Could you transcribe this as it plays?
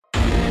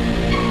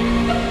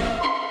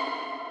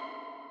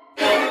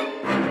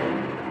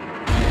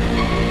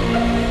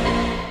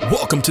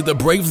Welcome to the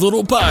Brave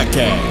Little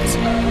Podcast.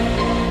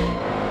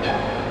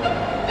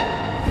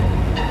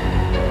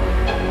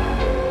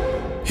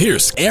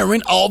 Here's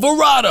Aaron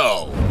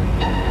Alvarado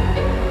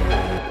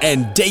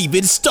and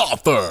David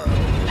Stauffer.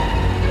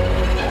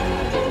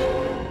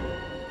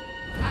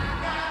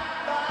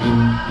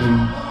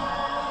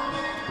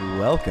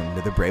 Welcome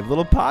to the Brave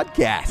Little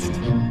Podcast.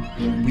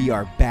 We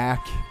are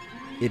back.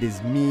 It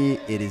is me,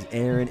 it is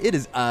Aaron, it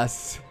is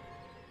us.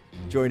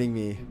 Joining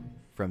me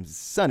from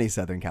sunny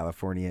Southern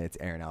California, it's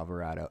Aaron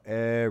Alvarado.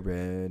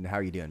 Aaron, how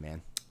are you doing,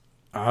 man?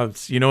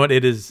 You know what?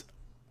 It's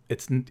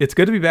good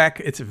to be back.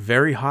 It's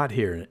very hot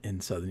here in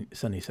sunny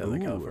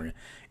Southern California.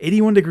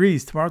 81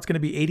 degrees. Tomorrow it's going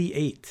to be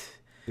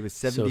 88. It was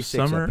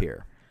 76 up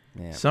here.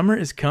 Yeah. Summer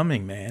is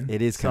coming, man.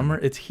 It is coming.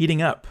 Summer. It's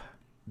heating up.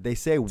 They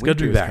say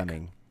winter is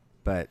coming,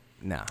 but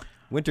no.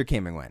 Winter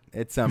came and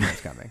went.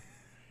 Summer's coming.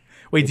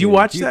 Wait, do you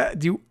watch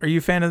that? Are you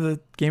a fan of the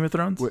Game of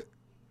Thrones?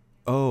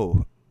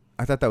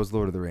 I thought that was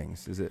Lord of the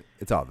Rings. Is it?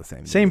 It's all the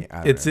same. Same.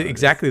 It's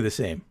exactly the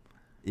same.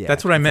 Yeah,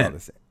 that's what I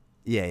meant.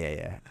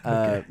 Yeah.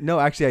 Okay. No,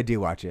 actually, I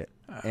do watch it,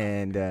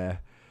 and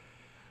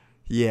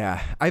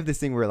yeah, I have this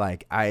thing where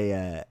like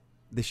the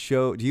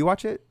show. Do you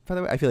watch it? By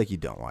the way, I feel like you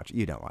don't watch it.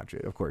 You don't watch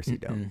it. Of course you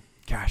don't.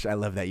 Gosh, I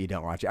love that you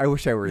don't watch it. I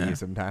wish I were you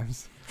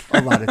sometimes.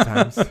 A lot of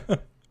times.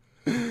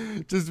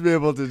 Just to be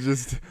able to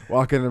just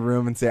walk in the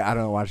room and say, I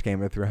don't watch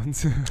Game of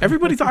Thrones.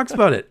 Everybody talks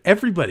about it.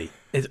 Everybody.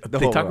 They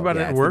talk about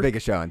it at work. It's the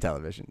biggest show on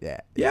television.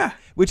 Yeah.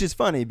 Which is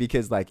funny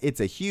because like it's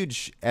a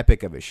huge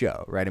epic of a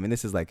show, right? I mean,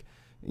 this is like,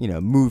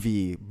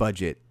 movie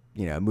budget,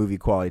 movie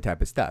quality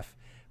type of stuff.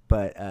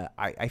 But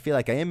I feel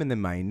like I am in the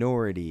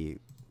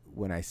minority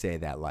when I say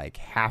that like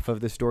half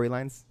of the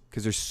storylines,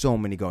 because there's so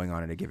many going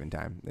on at a given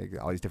time,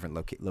 like all these different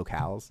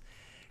locales.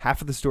 Half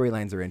of the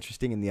storylines are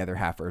interesting and the other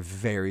half are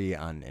very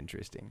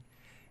uninteresting.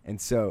 And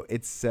so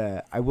it's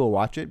I will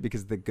watch it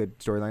because the good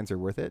storylines are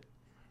worth it.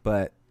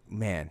 But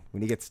man,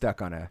 when you get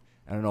stuck on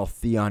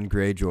Theon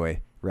Greyjoy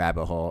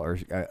rabbit hole or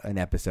an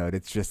episode,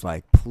 it's just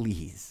like,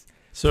 please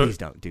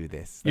don't do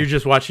this. You're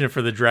just watching it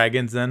for the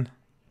dragons then?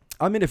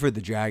 I'm in it for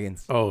the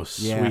dragons. Oh,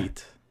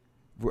 sweet.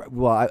 Yeah.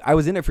 Well, I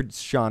was in it for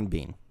Sean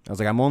Bean. I was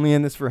like, I'm only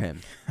in this for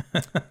him.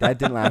 That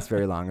didn't last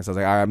very long. So I was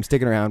like, all right, I'm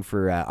sticking around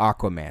for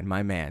Aquaman,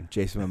 my man,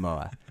 Jason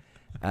Momoa.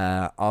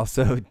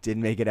 Also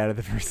didn't make it out of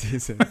the first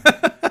season.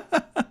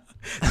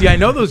 See, I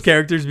know those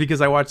characters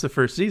because I watched the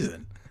first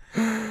season.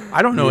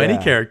 I don't know any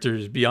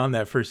characters beyond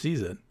that first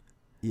season.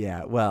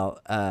 Yeah, well,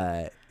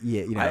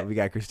 we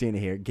got Christina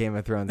here, Game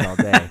of Thrones all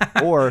day.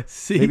 Or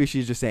maybe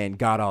she's just saying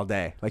God all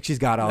day. Like she's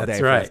got all day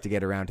for us to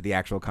get around to the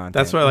actual content.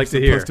 That's what I like to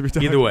hear.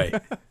 Either way.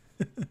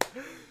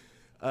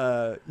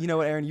 You know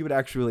what, Aaron? You would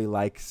actually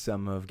like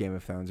some of Game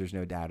of Thrones. There's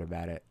no doubt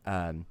about it.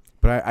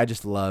 But I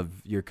just love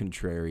your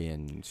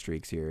contrarian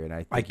streaks here,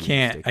 and I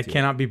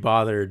cannot be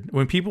bothered.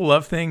 When people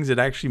love things, it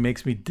actually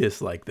makes me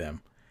dislike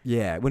them.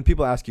 Yeah, when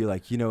people ask you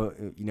like,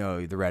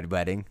 the Red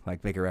Wedding,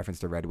 like make a reference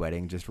to Red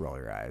Wedding, just roll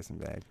your eyes and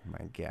be like,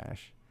 my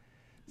gosh.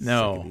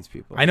 No, sick of these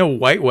people. I know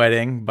White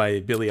Wedding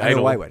by Billy Idol. I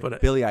know White Wedding.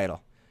 Billy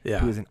Idol. Yeah,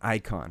 who is an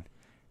icon.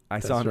 I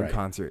saw him in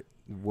concert.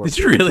 Did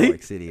you really? Salt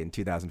Lake City in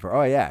 2004.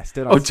 Oh yeah,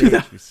 stood on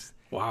stage.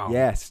 Wow.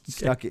 Yeah,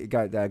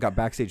 got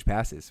backstage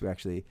passes. We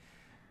actually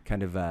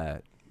kind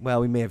of.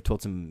 We may have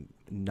told some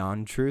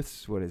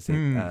non-truths. What is it?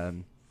 I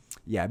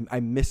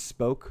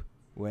misspoke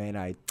when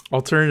I...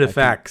 Alternative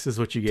facts is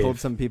what you gave. Told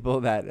some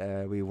people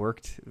that we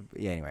worked...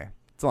 Yeah, anyway,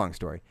 it's a long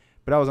story.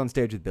 But I was on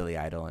stage with Billy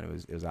Idol,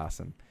 and it was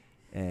awesome.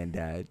 And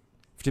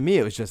to me,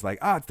 it was just like,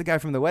 it's the guy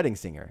from The Wedding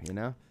Singer,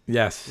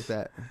 Yes. Just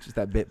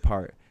that bit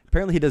part.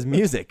 Apparently, he does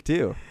music,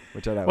 too,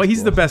 which I thought was he's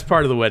cool. The best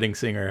part of The Wedding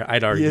Singer,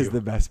 I'd argue. He is the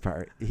best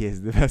part. He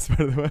is the best part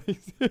of The Wedding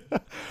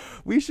Singer.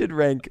 We should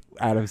rank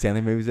Adam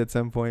Sandler movies at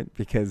some point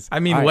because...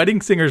 Wedding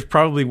Singer is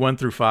probably 1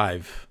 through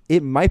 5.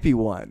 It might be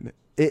 1.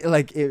 It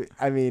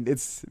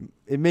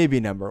may be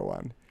number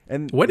 1.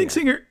 And Wedding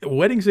Singer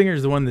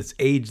is the one that's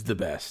aged the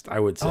best, I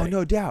would say. Oh,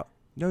 no doubt.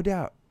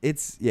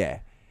 It's...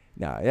 Yeah.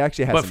 No, it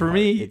actually has But for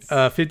me,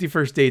 50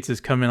 First Dates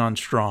is coming on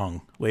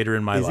strong later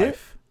in my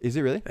life. Is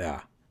it really?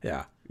 Yeah.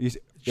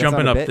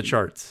 Jumping up the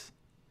charts.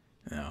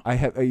 No. I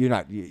have. You're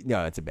not.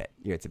 No, it's a bit.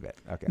 It's a bit.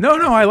 Okay. No,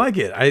 I like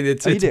it.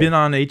 It's been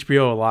on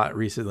HBO a lot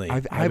recently.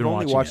 I've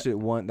only watched it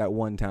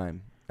one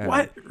time.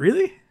 What?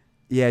 Really?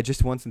 Yeah,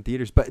 just once in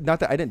theaters. But not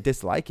that I didn't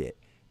dislike it.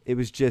 It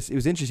was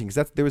interesting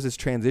because there was this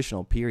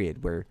transitional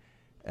period where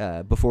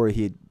before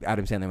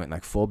Adam Sandler went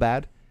like full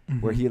bad,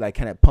 where he like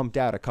kind of pumped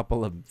out a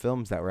couple of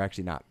films that were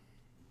actually not,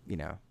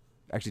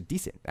 actually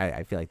decent.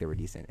 I feel like they were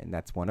decent, and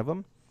that's one of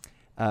them.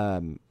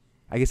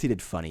 I guess he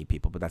did Funny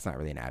People, but that's not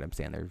really an Adam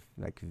Sandler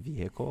like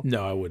vehicle.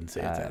 No, I wouldn't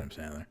say it's Adam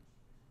Sandler.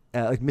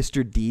 Like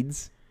Mr.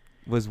 Deeds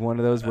was one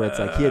of those where it's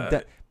like he had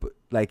done,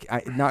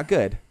 not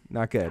good,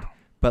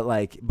 but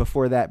like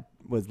before that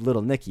was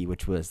Little Nicky,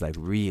 which was like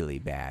really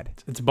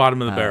bad. It's bottom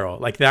of the barrel.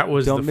 Like that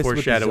was the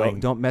foreshadowing.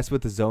 Don't mess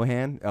with the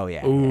Zohan. Oh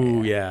yeah.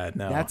 Ooh yeah.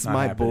 No, that's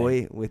my happening.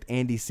 Boy with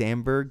Andy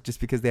Samberg. Just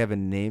because they have a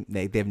name,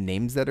 they have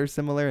names that are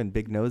similar and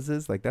big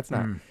noses. Like that's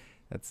not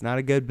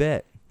a good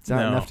bit. It's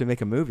not enough to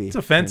make a movie. It's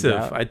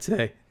offensive, I'd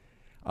say.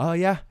 oh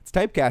yeah, it's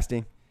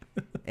typecasting.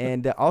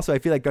 And also, I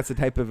feel like that's the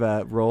type of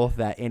role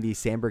that Andy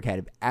Samberg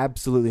had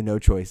absolutely no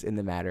choice in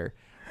the matter.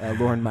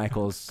 Lorne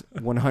Michaels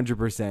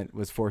 100%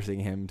 was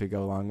forcing him to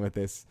go along with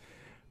this.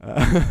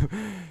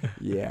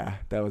 Yeah,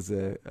 that was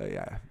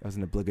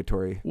an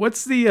obligatory.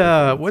 What's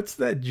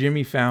that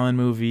Jimmy Fallon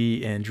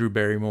movie and Drew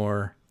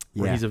Barrymore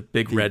where he's a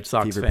big Red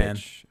Sox fan?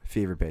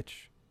 Fever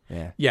Pitch.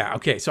 Yeah. Yeah.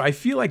 Okay. So I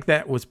feel like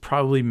that was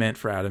probably meant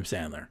for Adam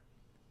Sandler.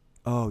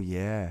 Oh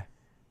yeah.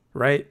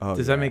 Right. Oh,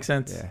 Does that make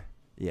sense? Yeah.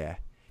 Yeah.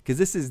 Because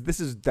this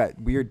is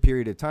that weird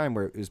period of time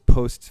where it was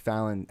post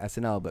Fallon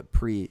SNL but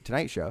pre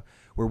Tonight Show,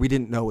 where we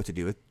didn't know what to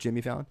do with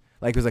Jimmy Fallon.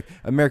 Like it was like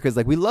America's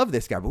like, we love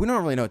this guy, but we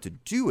don't really know what to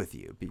do with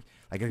you.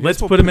 Like,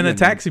 let's put him in a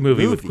taxi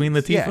movie with Queen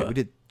Latifah. Yeah, we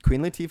did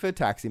Queen Latifah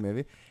taxi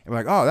movie, and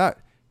we're like, oh,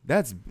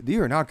 that's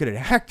you are not good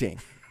at acting,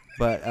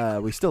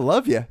 but we still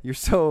love you. You're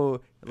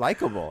so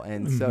likable,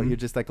 and so you're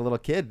just like a little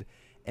kid,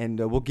 and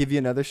we'll give you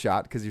another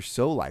shot because you're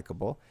so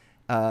likable.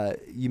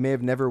 You may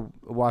have never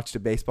watched a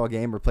baseball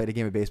game or played a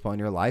game of baseball in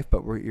your life,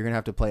 but you're gonna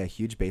have to play a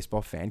huge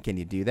baseball fan. Can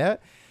you do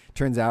that?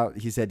 Turns out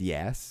he said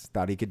yes,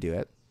 thought he could do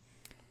it,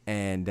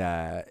 and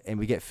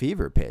we get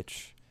Fever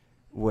Pitch,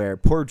 where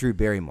poor Drew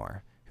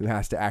Barrymore, who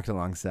has to act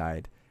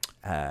alongside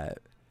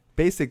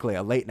basically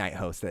a late night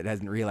host that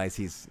doesn't realize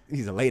he's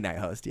a late night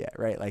host yet,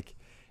 right? Like,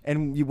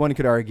 and one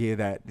could argue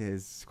that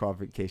his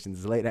qualifications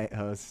as a late night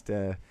host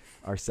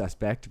are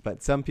suspect,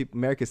 but some people,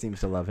 America seems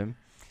to love him.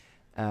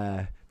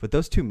 But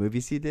those two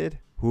movies he did,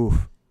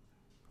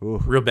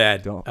 real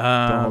bad. Don't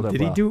hold up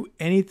did he do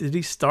any? Did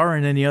he star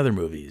in any other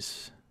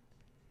movies?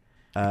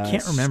 I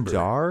can't remember.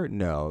 Star?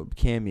 No,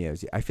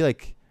 cameos. I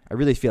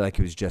really feel like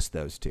it was just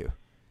those two.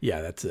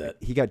 Yeah, that's it.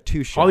 He got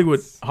two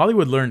shots.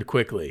 Hollywood learned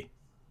quickly.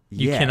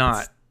 You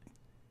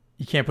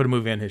can't put a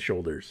movie on his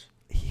shoulders.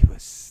 He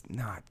was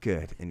not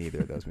good in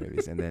either of those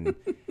movies, and then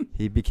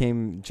he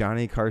became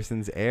Johnny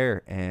Carson's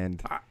heir,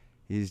 and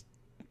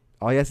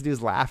all he has to do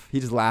is laugh. He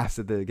just laughs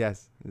at the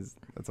guests.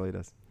 That's all he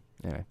does.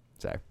 Anyway,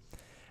 sorry.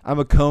 I'm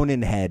a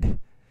Conan head.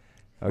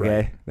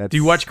 Okay. Right. Do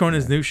you watch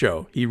Conan's new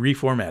show? He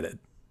reformatted.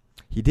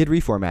 He did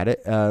reformat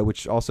it,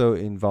 which also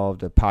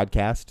involved a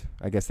podcast.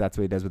 I guess that's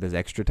what he does with his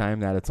extra time.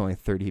 Now it's only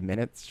 30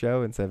 minutes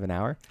show instead of an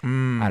hour.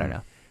 I don't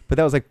know. But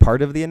that was like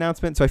part of the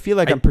announcement. So I feel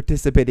like I'm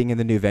participating in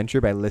the new venture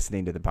by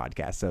listening to the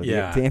podcast. So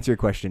to answer your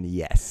question,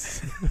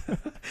 yes.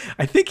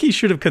 I think he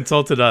should have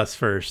consulted us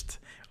first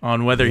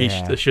on whether he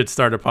should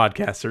start a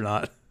podcast or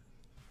not.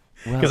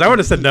 Because I would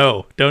have said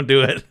no, don't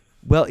do it.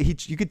 Well,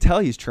 you could tell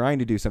he's trying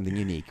to do something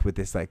unique with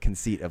this like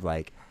conceit of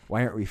like,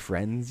 why aren't we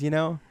friends, you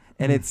know?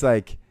 And it's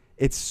like,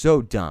 it's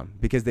so dumb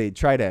because they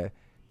try to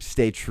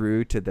stay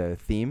true to the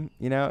theme,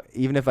 you know,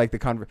 even if like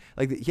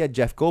he had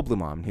Jeff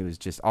Goldblum on, who was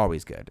just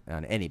always good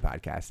on any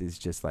podcast. He's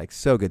just like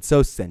so good,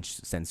 so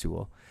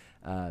sensual.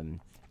 And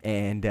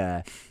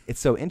it's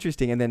so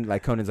interesting. And then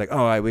like Conan's like,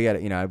 oh, we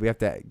have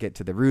to get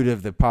to the root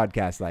of the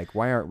podcast. Like,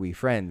 why aren't we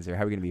friends, or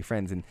how are we going to be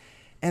friends? And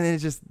then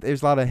it's just,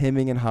 there's a lot of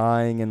hemming and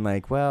hawing and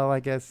like, well, I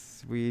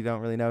guess we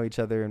don't really know each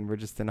other and we're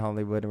just in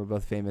Hollywood and we're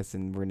both famous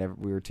and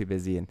we were too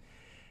busy. And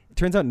it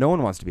turns out no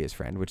one wants to be his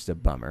friend, which is a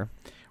bummer.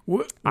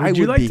 Would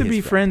you like to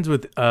be friends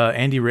with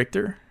Andy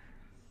Richter?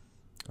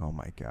 Oh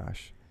my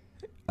gosh.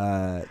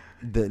 No,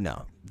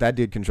 that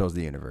dude controls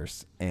the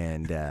universe.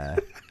 And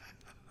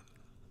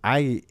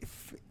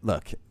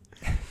look,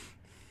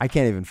 I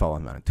can't even follow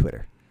him on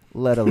Twitter,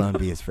 let alone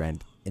be his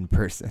friend in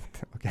person.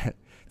 Okay,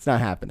 it's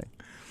not happening.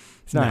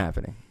 It's not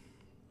happening.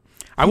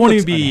 I won't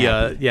even be.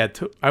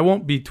 I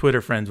won't be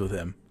Twitter friends with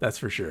him. That's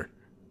for sure.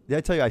 Did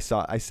I tell you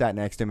I sat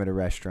next to him at a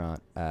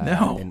restaurant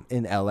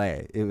in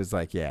L.A. It was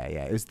like,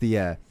 it was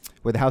the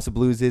where the House of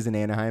Blues is in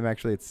Anaheim.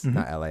 Actually, it's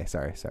not L.A.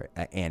 Sorry,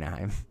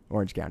 Anaheim,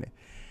 Orange County.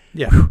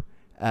 Yeah.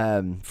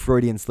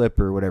 Freudian slip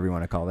or whatever you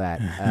want to call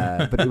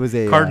that. But it was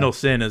a cardinal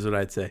sin is what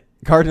I'd say.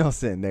 Cardinal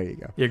sin. There you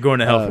go. You're going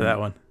to hell for that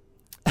one.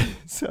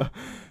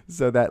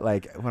 So that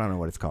like, I don't know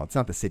what it's called. It's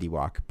not the City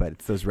Walk, but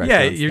it's those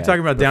restaurants. Yeah, you're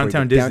talking about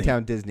Downtown Disney.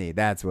 Downtown Disney.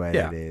 That's what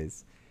it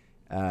is.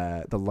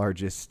 The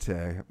largest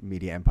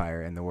media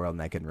empire in the world,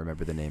 and I couldn't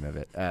remember the name of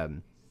it.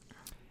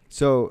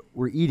 So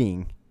we're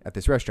eating at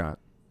this restaurant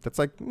that's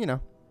like,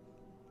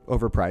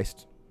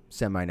 overpriced,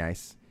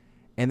 semi-nice.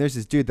 And there's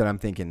this dude that I'm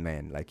thinking,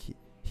 man, like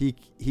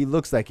he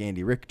looks like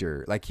Andy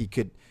Richter. Like he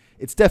could,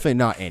 it's definitely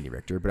not Andy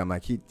Richter, but I'm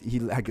like, he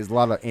like has a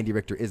lot of Andy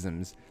Richter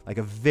isms, like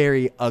a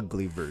very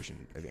ugly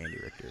version of Andy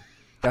Richter.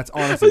 That's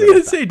honestly. I was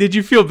going to say, did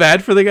you feel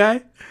bad for the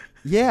guy?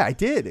 Yeah, I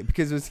did,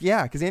 because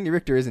because Andy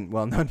Richter isn't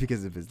well known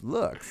because of his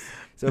looks.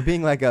 So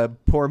being like a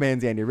poor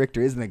man's Andy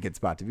Richter isn't a good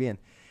spot to be in.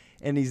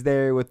 And he's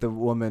there with the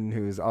woman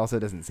who also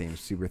doesn't seem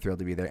super thrilled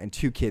to be there, and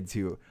two kids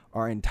who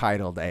are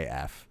entitled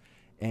AF.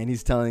 And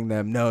he's telling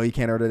them, no, you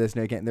can't order this,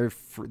 no, you can't.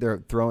 They're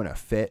throwing a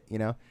fit,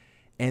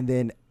 And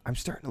then I'm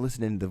starting to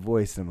listen into the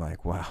voice, and I'm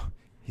like, wow,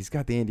 he's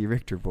got the Andy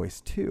Richter voice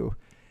too.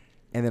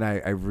 And then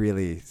I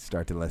really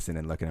start to listen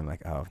and look at him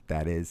like, oh,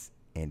 that is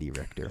Andy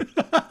Richter.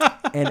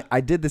 And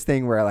I did this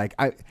thing where like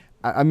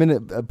I'm in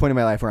a point in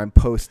my life where I'm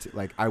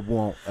I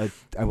will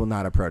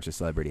not approach a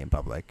celebrity in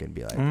public and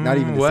be like, not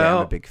even to say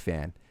I'm a big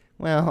fan.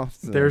 Well,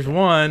 there's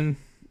one.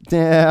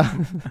 Yeah.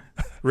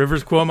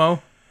 Rivers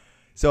Cuomo.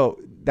 So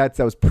that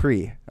was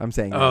pre. I'm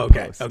saying. Oh,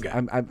 okay. Post. Okay.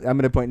 I'm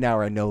at a point now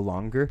where I no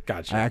longer.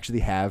 Gotcha. I actually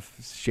have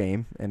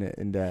shame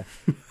and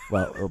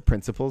well, or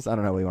principles. I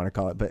don't know what you want to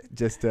call it, but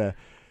just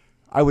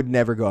I would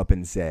never go up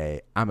and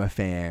say I'm a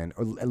fan,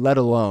 or let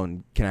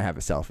alone can I have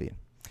a selfie.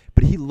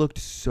 But he looked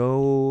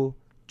so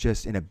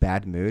just in a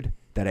bad mood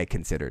that I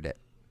considered it.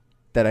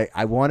 That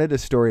I wanted a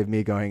story of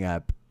me going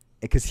up,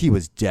 because he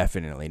was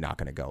definitely not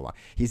going to go along.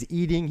 He's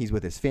eating. He's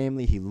with his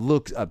family. He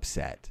looks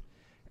upset.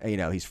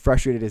 He's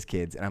frustrated as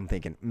kids. And I'm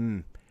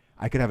thinking,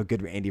 I could have a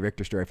good Andy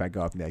Richter story if I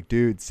go up and be like,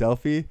 dude,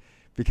 selfie.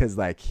 Because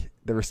like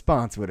the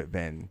response would have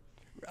been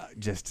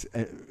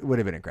would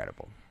have been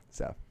incredible.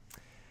 So,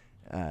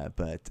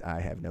 but I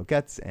have no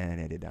guts and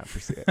I did not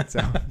pursue it.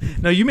 So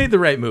no, you made the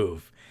right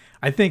move.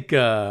 I think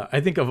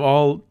of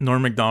all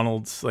Norm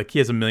Macdonald's, like he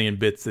has a million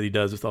bits that he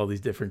does with all these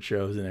different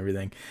shows and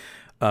everything.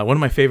 One of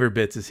my favorite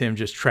bits is him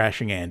just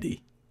trashing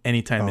Andy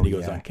anytime that he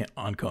goes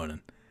on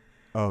Conan.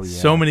 Oh, yeah.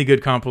 So many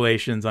good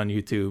compilations on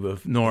YouTube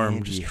of Norm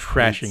Andy just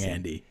trashing hates him.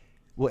 Andy.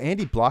 Well,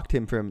 Andy blocked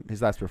him from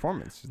his last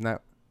performance. Isn't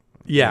that?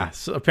 Yeah,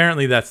 so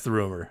apparently that's the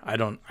rumor.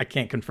 I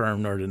can't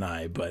confirm nor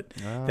deny, but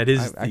that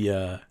is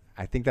I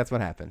think that's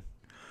what happened.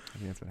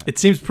 It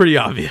seems pretty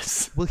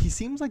obvious. Well, he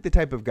seems like the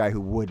type of guy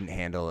who wouldn't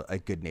handle a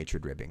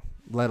good-natured ribbing,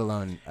 let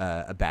alone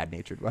a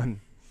bad-natured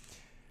one.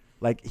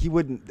 Like he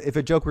wouldn't, if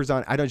a joke was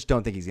on, I just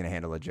don't think he's going to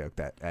handle a joke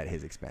that at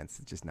his expense.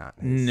 It's just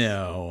not.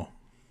 No.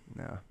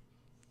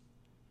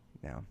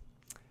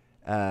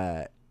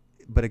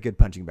 But a good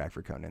punching bag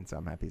for Conan, so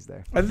I'm happy he's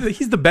there.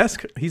 He's the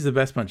best. He's the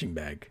best punching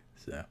bag.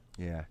 So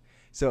yeah.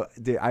 So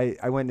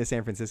I went to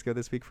San Francisco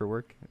this week for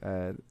work.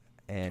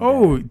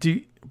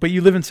 But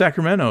you live in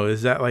Sacramento.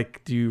 Is that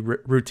like, do you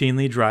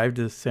routinely drive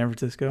to San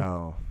Francisco?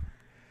 Oh,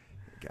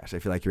 gosh, I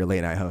feel like you're a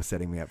late night host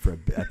setting me up for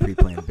a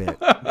pre-planned bit.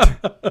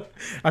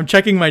 I'm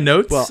checking my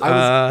notes. Well,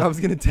 I was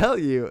going to tell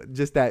you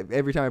just that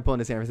every time I pull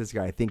into San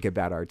Francisco, I think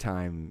about our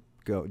time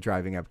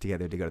driving up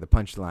together to go to the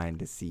Punchline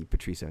to see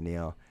Patrice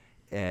O'Neal,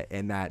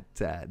 and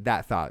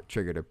that thought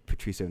triggered a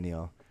Patrice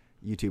O'Neal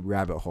YouTube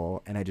rabbit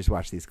hole, and I just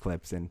watched these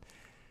clips and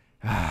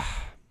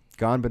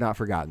gone but not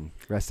forgotten.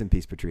 Rest in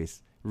peace,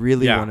 Patrice.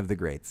 Really one of the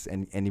greats,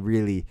 and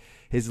really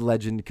his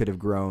legend could have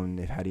grown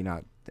had he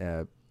not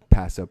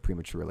passed so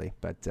prematurely.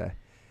 But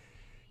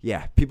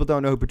people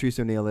don't know who Patrice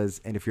O'Neal is,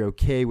 and if you're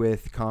okay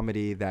with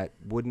comedy that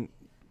wouldn't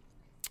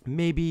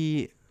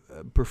maybe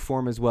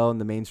perform as well in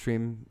the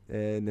mainstream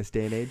in this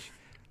day and age,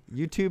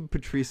 YouTube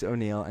Patrice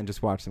O'Neal and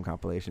just watch some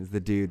compilations. The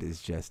dude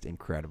is just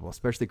incredible,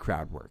 especially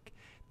crowd work.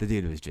 The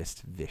dude was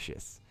just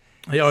vicious.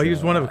 He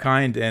was one of a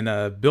kind,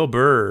 and Bill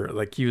Burr,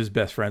 like he was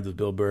best friends with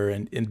Bill Burr,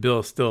 and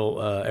Bill still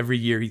every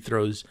year he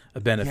throws a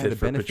benefit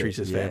for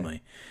Patrice's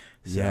family.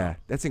 So, yeah,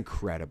 that's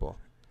incredible.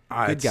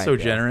 It's so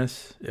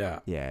generous. Yeah,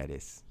 it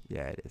is.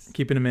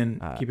 Keeping him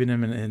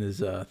in his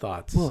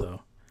thoughts. Well,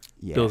 so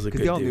yeah, Bill's a good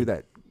dude. Because they all knew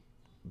that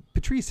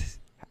Patrice,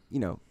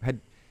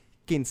 had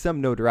gained some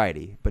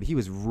notoriety, but he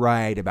was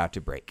right about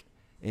to break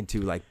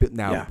into like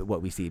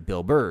what we see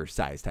Bill Burr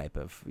size type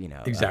of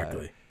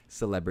exactly.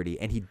 Celebrity,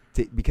 and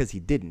because he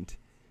didn't,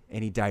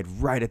 and he died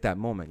right at that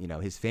moment.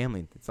 His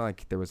family, it's not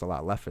like there was a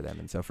lot left for them,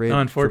 and so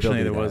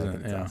unfortunately there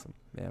wasn't. Yeah.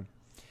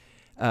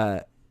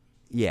 Awesome.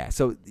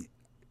 So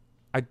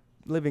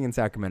living in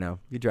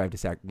Sacramento, you drive to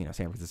San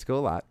Francisco a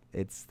lot.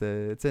 It's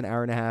an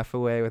hour and a half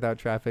away without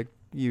traffic.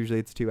 Usually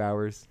it's 2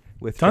 hours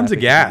with tons of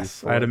traffic,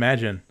 gas, I'd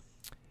imagine.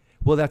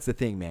 Well, that's the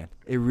thing, man.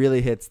 It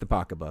really hits the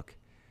pocketbook.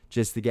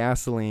 Just the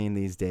gasoline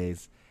these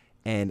days.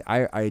 And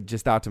I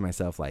just thought to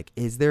myself, like,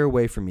 is there a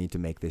way for me to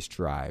make this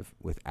drive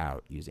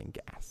without using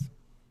gas?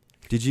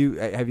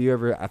 Have you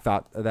ever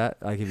thought of that?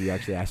 Like, have you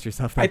actually asked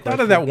yourself that question?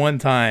 Thought of that one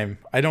time.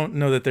 I don't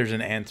know that there's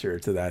an answer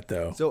to that,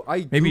 though. So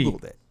I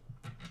Googled it.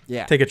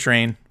 Yeah. Take a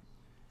train.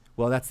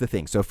 Well, that's the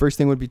thing. So first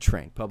thing would be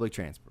train, public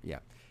transport. Yeah.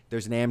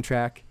 There's an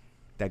Amtrak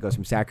that goes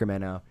from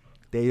Sacramento.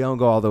 They don't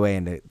go all the way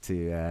into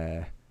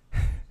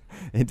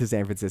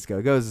San Francisco.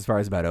 It goes as far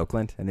as about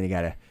Oakland, and then you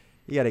gotta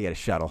get a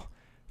shuttle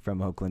from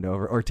Oakland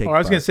over, or take. I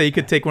was gonna say you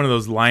could take one of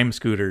those Lime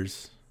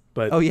scooters,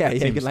 but you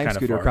can Lime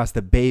scooter across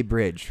the Bay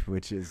Bridge,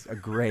 which is a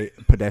great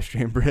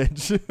pedestrian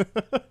bridge.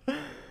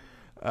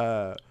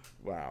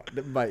 Wow,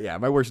 but yeah,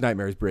 my worst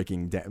nightmare is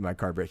my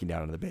car breaking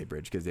down on the Bay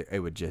Bridge because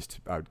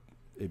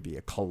it'd be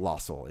a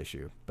colossal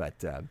issue.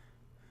 But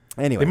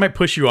anyway, they might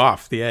push you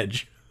off the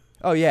edge.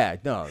 Oh yeah,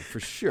 no, for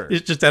sure.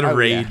 It's just out of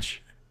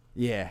rage.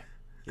 Yeah.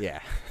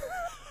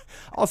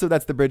 Also,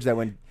 that's the bridge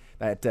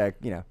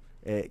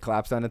it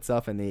collapsed on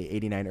itself in the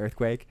 '89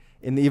 earthquake.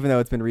 And even though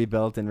it's been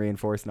rebuilt and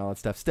reinforced and all that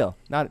stuff, still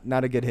not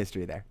a good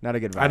history there. Not a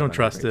good vibe. I don't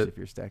trust it. If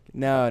you're stuck.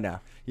 No,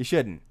 you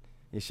shouldn't.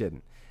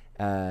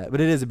 But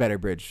it is a better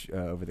bridge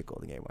over the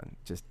Golden Gate one.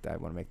 Just I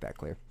want to make that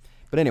clear.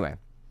 But anyway,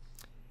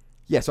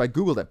 yeah. So I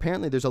googled it.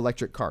 Apparently, there's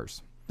electric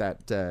cars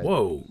that.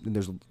 Whoa.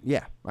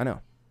 I know.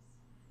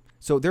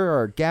 So there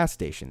are gas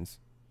stations,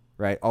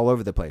 right, all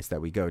over the place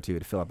that we go to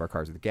fill up our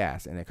cars with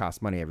gas, and it costs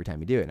money every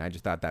time you do it. And I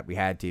just thought that we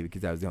had to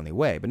because that was the only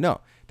way. But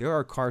no, there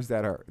are cars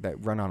that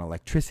run on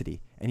electricity,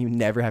 and you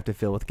never have to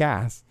fill with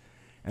gas.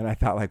 And I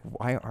thought, like,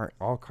 why aren't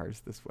all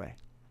cars this way?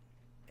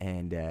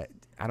 And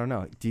I don't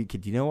know. Do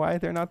you know why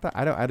they're not that?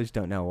 I just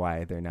don't know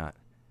why they're not.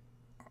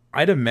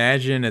 I'd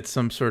imagine it's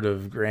some sort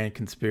of grand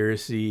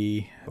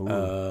conspiracy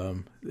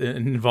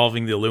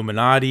involving the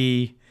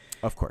Illuminati.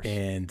 Of course.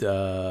 And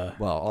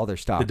all their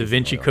stock. The Da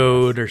Vinci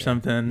Code or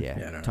something. Yeah. I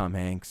don't know. Tom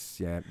Hanks.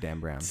 Yeah. Dan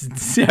Brown.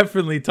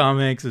 Definitely Tom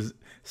Hanks is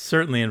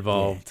certainly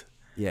involved.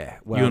 Yeah.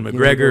 Well, Ewan you know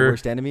McGregor. who their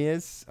worst enemy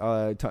is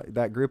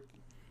that group.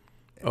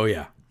 Oh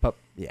yeah.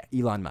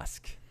 Elon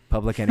Musk.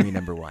 Public enemy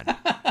number one.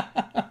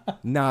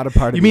 Not a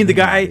part of. You mean the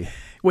guy?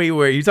 Wait,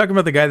 are you talking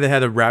about the guy that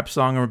had a rap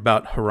song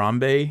about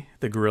Harambe,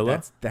 the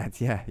gorilla?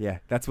 That's yeah.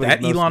 That's what that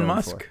he's most Elon known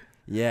Musk. For.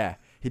 Yeah,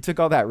 he took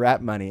all that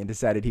rap money and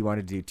decided he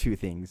wanted to do two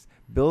things: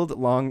 build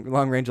long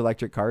range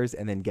electric cars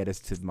and then get us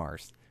to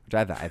Mars, which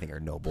I think are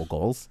noble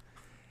goals.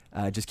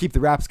 Just keep the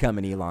raps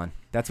coming, Elon.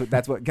 That's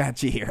what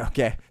got you here.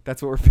 Okay,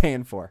 that's what we're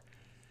paying for.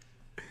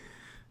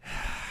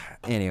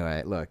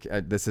 Anyway, look,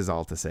 this is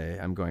all to say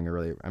I'm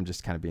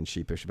just kind of being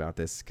sheepish about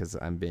this because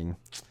I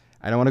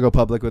don't want to go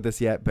public with this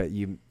yet, but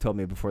you told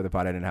me before the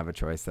pod I didn't have a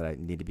choice, that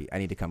I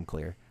need to come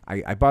clear.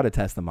 I bought a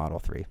Tesla Model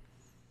 3.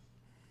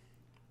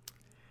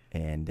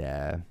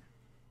 And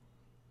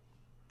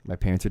my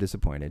parents are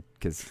disappointed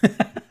because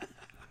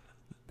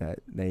that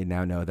they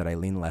now know that I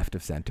lean left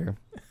of center,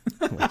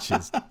 which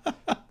is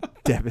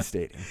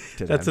devastating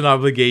to them. That's an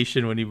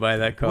obligation when you buy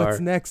that car. What's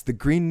next? The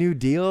Green New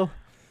Deal?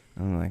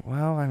 I'm like,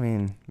 well, I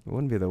mean, it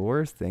wouldn't be the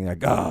worst thing.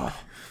 Like, oh.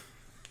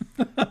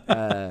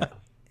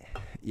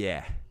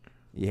 Yeah.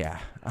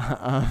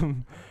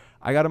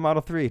 I got a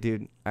Model 3,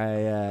 dude.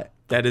 That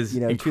is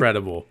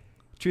incredible.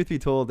 Truth be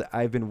told,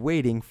 I've been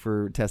waiting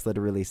for Tesla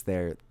to release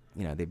their,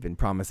 they've been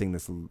promising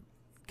this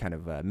kind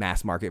of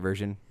mass market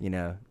version,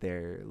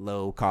 their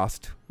low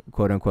cost,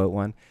 quote unquote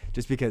one,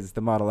 just because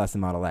the Model S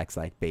and Model X,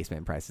 like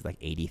basement price is like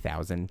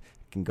 $80,000,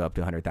 can go up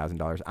to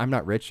 $100,000. I'm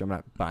not rich. I'm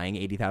not buying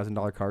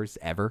 $80,000 cars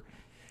ever.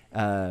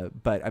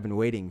 But I've been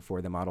waiting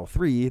for the Model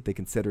 3, the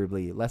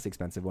considerably less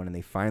expensive one, and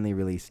they finally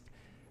released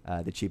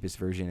the cheapest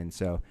version. And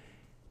so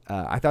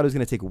I thought it was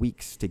going to take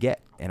weeks to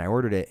get, and I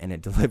ordered it, and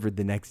it delivered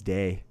the next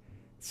day.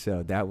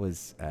 So that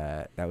was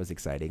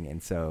exciting.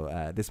 And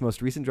so this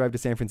most recent drive to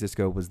San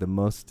Francisco was the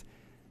most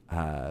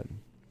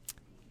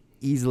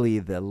easily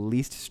the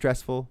least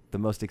stressful, the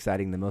most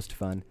exciting, the most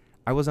fun.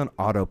 I was on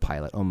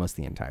autopilot almost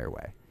the entire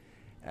way,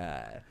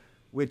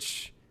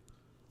 which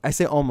I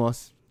say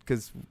almost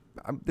because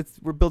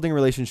we're building a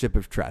relationship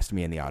of trust,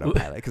 me and the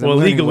autopilot. Well,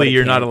 legally,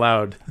 you're not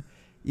allowed.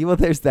 Yeah, well,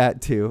 there's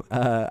that too.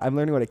 I'm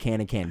learning what it can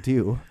and can't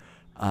do.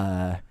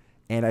 And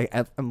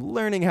I'm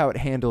learning how it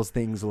handles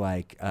things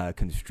like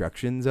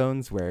construction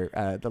zones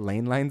where the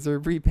lane lines are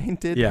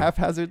repainted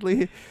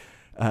haphazardly.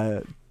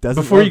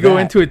 Before you go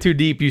into it too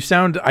deep, I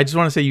just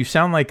want to say you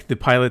sound like the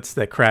pilots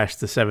that crashed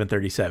the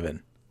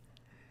 737.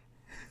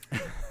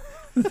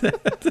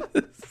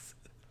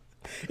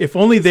 If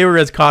only they were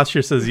as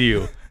cautious as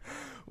you.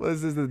 Well,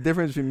 this is the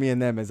difference between me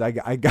and them is I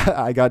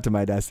got to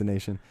my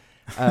destination.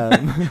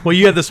 Well,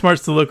 you had the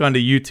smarts to look onto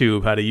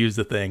YouTube how to use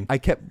the thing. The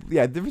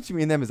difference between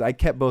me and them is I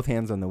kept both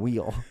hands on the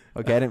wheel.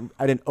 Okay,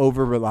 I didn't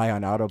over rely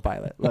on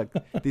autopilot. Look,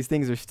 these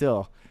things are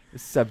still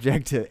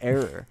subject to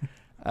error.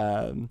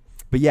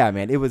 But yeah,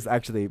 man, it was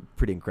actually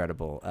pretty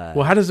incredible.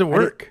 Well, how does it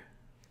work?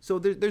 So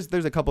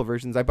there's a couple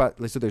versions I bought.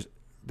 So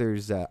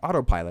there's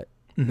autopilot.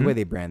 Mm-hmm. The way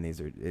they brand these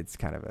it's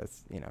kind of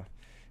it's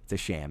a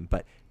sham.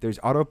 But there's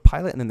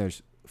autopilot and then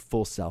there's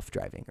full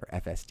self-driving or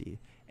FSD.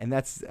 And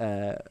that's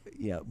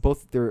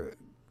both they're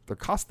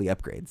costly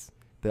upgrades.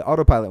 The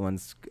autopilot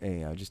one's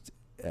just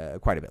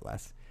quite a bit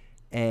less.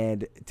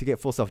 And to get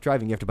full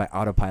self-driving, you have to buy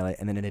autopilot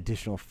and then an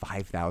additional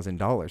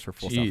 $5,000 for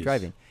full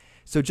self-driving.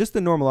 So just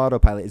the normal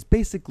autopilot is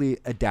basically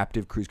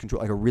adaptive cruise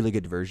control, like a really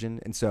good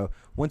version. And so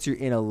once you're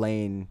in a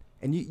lane,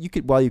 and you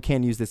could, while you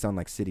can use this on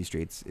like city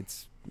streets,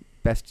 it's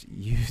best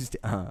used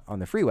on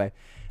the freeway,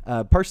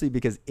 partially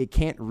because it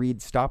can't read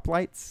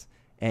stoplights.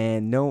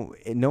 And no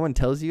one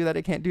tells you that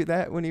it can't do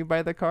that when you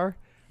buy the car.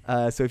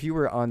 So if you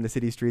were on the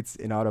city streets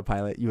in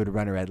autopilot, you would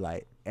run a red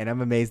light. And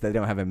I'm amazed that they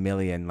don't have a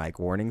million like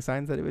warning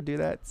signs that it would do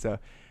that. So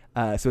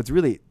it's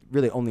really,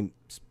 really only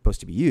supposed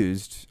to be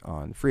used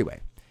on the freeway.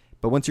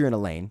 But once you're in a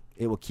lane,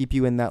 it will keep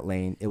you in that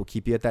lane. It will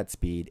keep you at that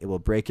speed. It will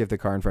brake if the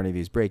car in front of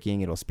you is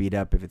braking. It'll speed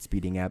up if it's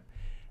speeding up.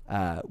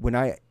 When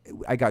I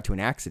got to an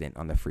accident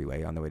on the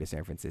freeway on the way to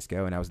San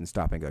Francisco, and I was in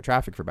stop and go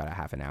traffic for about a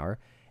half an hour.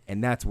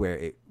 And that's where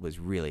it was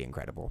really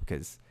incredible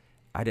because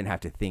I didn't have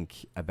to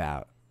think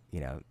about,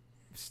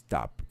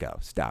 stop, go,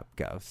 stop,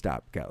 go,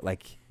 stop, go.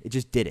 Like it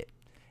just did it.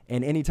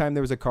 And anytime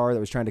there was a car that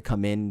was trying to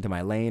come into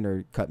my lane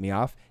or cut me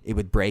off, it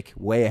would brake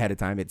way ahead of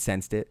time. It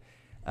sensed it.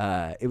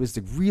 It was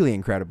really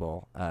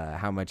incredible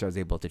how much I was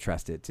able to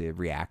trust it to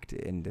react,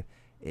 and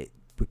it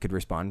could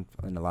respond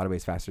in a lot of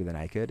ways faster than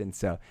I could. And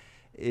so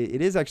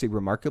it is actually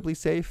remarkably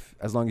safe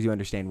as long as you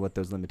understand what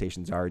those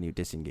limitations are and you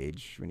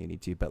disengage when you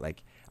need to. But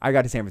like I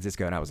got to San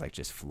Francisco and I was like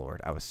just floored.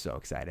 I was so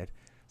excited.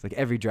 It's like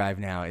every drive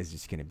now is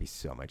just going to be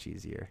so much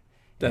easier.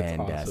 That's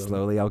awesome.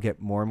 Slowly I'll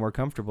get more and more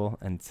comfortable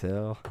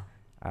until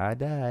I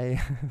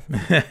die.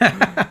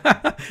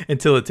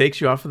 Until it takes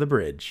you off of the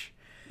bridge.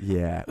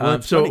 Yeah. Well,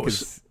 it's so funny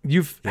 'cause,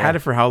 you've had it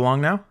for how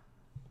long now?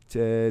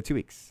 2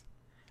 weeks.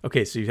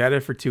 Okay, so you've had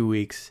it for 2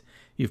 weeks.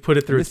 You've put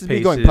it through its This is paces.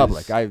 me going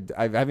public.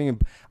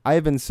 I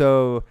have been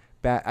so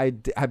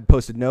bad. I've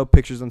posted no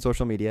pictures on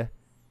social media.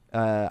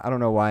 I don't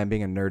know why I'm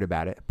being a nerd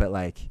about it, but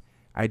like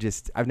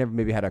I've never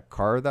maybe had a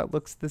car that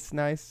looks this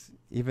nice,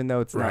 even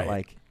though it's not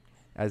like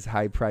as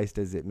high priced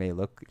as it may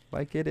look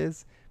like it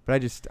is. But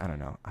I don't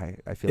know.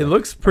 I feel it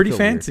looks pretty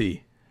fancy.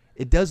 Weird.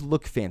 It does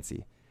look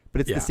fancy,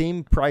 but it's the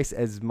same price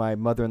as my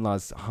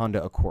mother-in-law's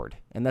Honda Accord,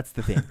 and that's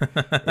the thing.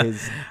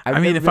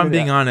 If I'm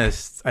being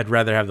honest, I'd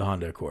rather have the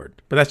Honda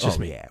Accord, but that's just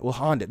me. Yeah, well,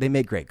 Honda, they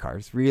make great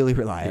cars, really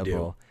reliable. They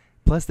do.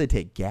 Plus, they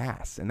take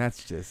gas, and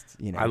that's just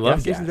I love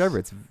gas station driver.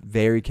 It's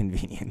very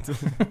convenient.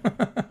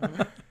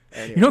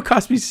 Anyway. You know, it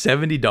cost me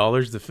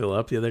 $70 to fill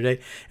up the other day.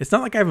 It's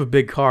not like I have a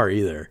big car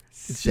either.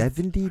 It's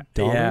 $70?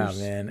 Yeah,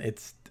 man.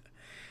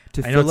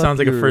 I know it sounds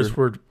like a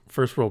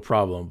first world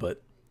problem,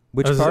 but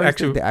which car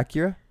actually the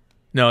Acura?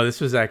 No, this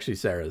was actually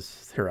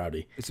Sarah's, her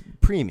Audi. It's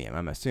premium,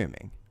 I'm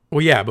assuming.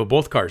 Well, yeah, but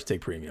both cars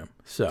take premium.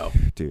 So,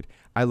 dude,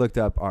 I looked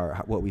up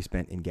what we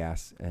spent in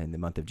gas in the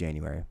month of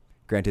January.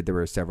 Granted, there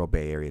were several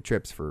Bay Area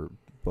trips for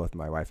both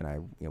my wife and I.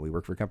 We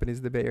work for companies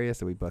in the Bay Area,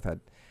 so we both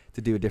had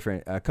to do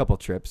a couple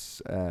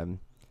trips.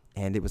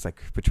 And it was like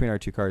between our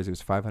two cars, it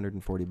was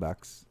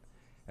 $540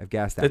 of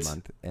gas that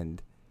month, and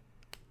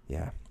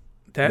yeah,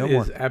 that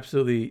is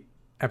absolutely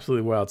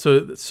wild.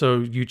 So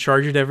you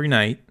charge it every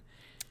night.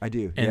 I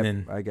do, and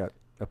then I got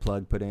a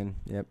plug put in.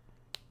 Yep,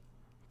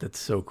 that's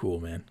so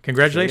cool, man!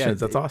 Congratulations,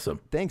 that's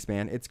awesome. Thanks,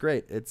 man. It's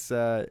great. It's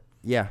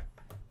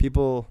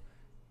people.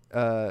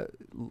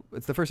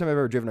 It's the first time I've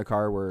ever driven a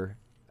car where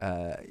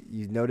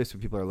you notice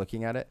when people are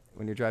looking at it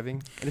when you're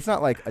driving, and it's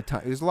not like a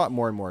ton. There's a lot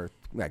more and more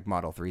like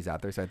Model 3s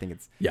out there, so I think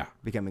it's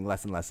becoming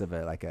less and less of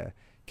a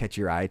catch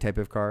your eye type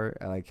of car.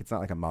 Like it's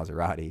not like a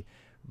Maserati,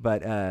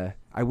 but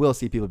I will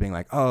see people being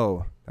like,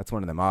 "Oh, that's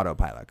one of them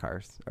autopilot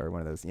cars," or one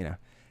of those, And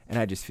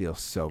I just feel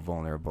so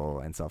vulnerable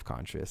and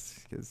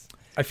self-conscious because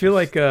I feel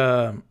like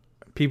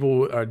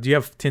people. Do you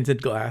have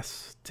tinted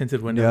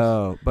windows?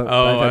 No, but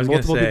I've had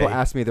multiple people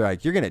ask me. They're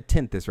like, "You're gonna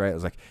tint this, right?" I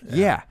was like,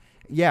 "Yeah."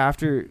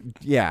 After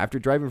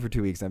driving for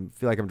 2 weeks, I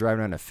feel like I'm driving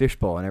around a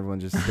fishbowl, and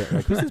everyone's just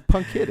like, "Who's this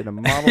punk kid in a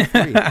Model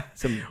 3?"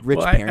 Some rich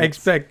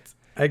parents.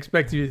 I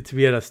expect you to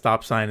be at a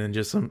stop sign and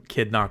just some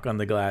kid knock on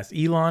the glass.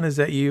 Elon, is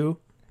that you?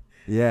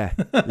 Yeah.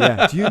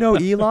 Do you know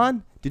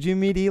Elon? Did you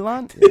meet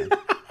Elon? Yeah.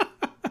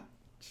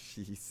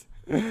 Jeez.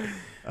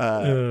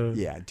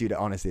 Yeah, dude.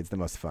 Honestly, it's the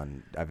most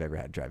fun I've ever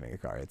had driving a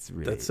car.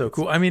 That's so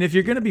cool. I mean, if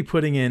you're gonna be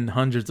putting in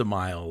hundreds of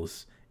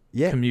miles,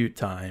 commute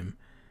time.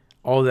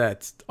 All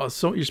that,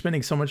 so you're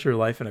spending so much of your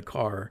life in a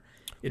car.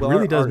 It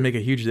really does make a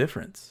huge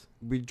difference.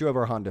 We drove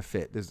our Honda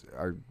Fit. This is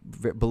our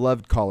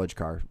beloved college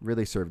car.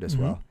 Really served us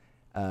well.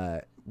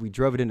 We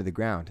drove it into the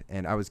ground,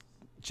 and I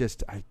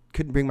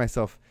couldn't bring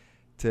myself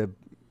to,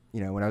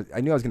 when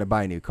I knew I was going to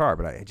buy a new car,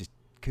 but I just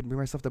couldn't bring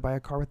myself to buy a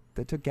car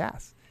that took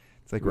gas.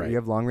 It's like we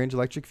have long range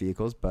electric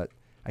vehicles, but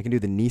I can do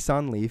the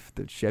Nissan Leaf,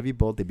 the Chevy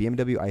Bolt, the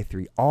BMW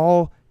i3,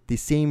 all the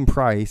same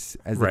price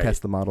as the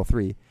Tesla Model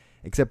 3.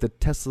 Except the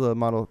Tesla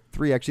Model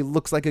 3 actually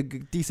looks like a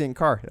decent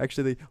car. It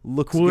actually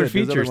looks cooler good.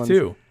 Features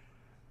too.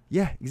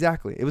 Yeah,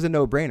 exactly. It was a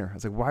no-brainer. I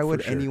was like, why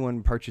would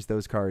anyone purchase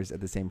those cars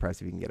at the same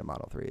price if you can get a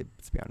Model 3?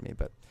 It's beyond me.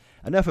 But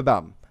enough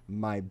about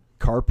my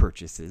car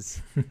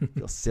purchases. I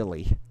feel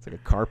silly. It's like a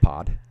car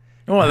pod.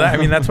 Well,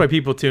 that's why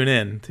people tune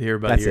in to hear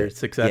about your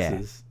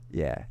successes.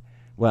 Yeah.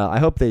 Well, I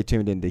hope they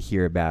tuned in to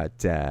hear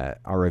about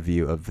our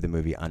review of the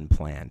movie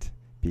Unplanned,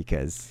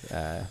 because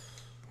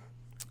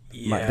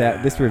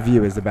this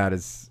review is about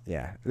as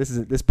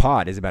this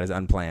pod is about as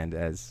unplanned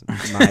as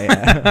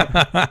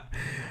my.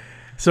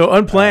 So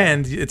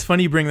Unplanned. It's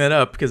funny you bring that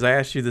up because I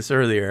asked you this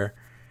earlier.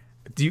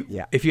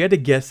 If you had to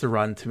guess the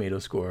Rotten Tomato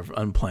score of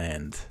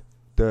Unplanned,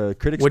 the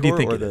critic what score do you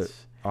think or it the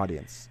is?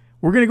 Audience?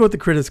 We're gonna go with the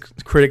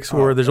critic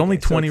score. There's only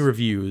 20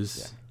 reviews.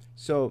 Yeah.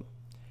 So,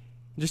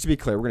 just to be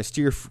clear, we're going to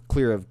steer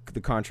clear of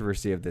the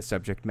controversy of the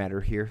subject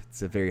matter here.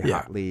 It's a very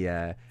hotly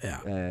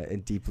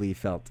and deeply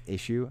felt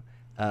issue.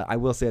 I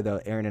will say,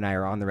 though, Aaron and I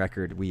are on the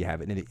record. We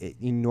have an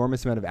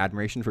enormous amount of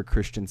admiration for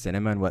Christian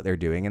cinema and what they're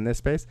doing in this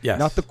space. Yes.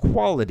 Not the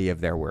quality of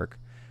their work,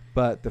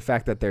 but the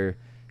fact that they're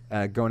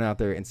going out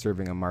there and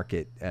serving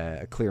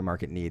a clear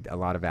market need, a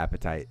lot of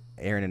appetite.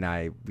 Aaron and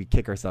I, we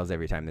kick ourselves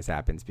every time this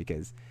happens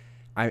because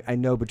I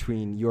know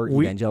between your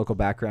evangelical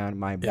background,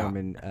 my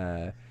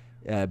Mormon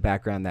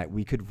background, that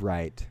we could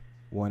write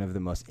one of the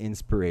most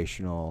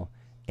inspirational.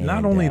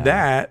 Not only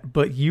that,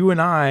 but you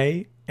and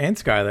I and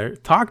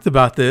Skylar talked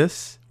about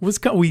this.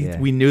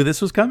 We knew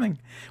this was coming.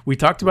 We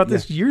talked about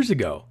this years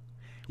ago.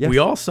 Yes. We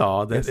all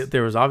saw that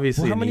there was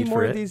obviously a need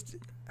for it.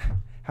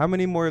 How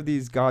many more of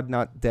these God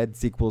Not Dead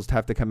sequels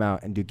have to come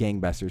out and do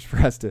gangbusters for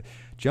us to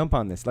jump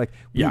on this? Like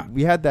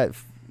we had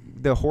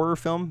the horror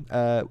film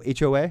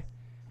HOA.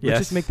 Let's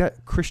just make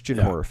that Christian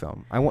horror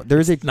film. I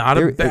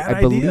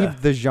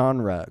believe the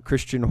genre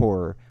Christian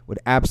horror would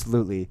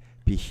absolutely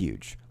be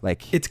huge.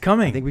 Like It's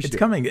coming. I think we should It's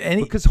coming.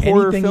 because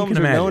horror Anything you films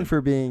can are known imagine.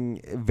 for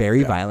being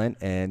very violent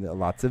and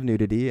lots of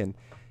nudity, and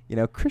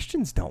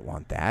Christians don't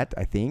want that,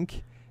 I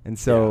think. And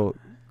so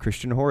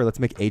Christian horror, let's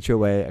make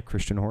HOA a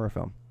Christian horror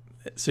film.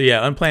 So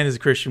yeah, Unplanned is a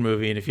Christian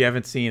movie, and if you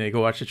haven't seen it,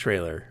 go watch the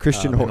trailer.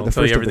 Christian horror, it'll the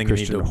tell you first of the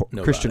everything you need to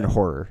know Christian about it.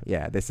 horror.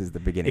 Yeah, this is the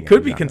beginning. It of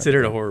could the be genre.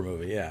 considered a horror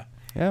movie. Yeah.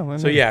 Yeah. Well,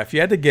 So yeah, if you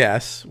had to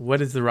guess,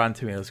 what is the Rotten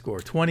Tomatoes score?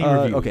 20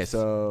 reviews. Okay,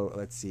 so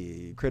let's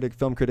see.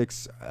 Film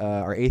critics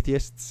are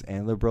atheists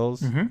and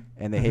liberals,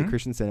 and they hate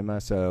Christian cinema.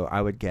 So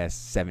I would guess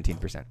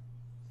 17%.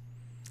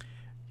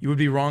 You would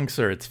be wrong,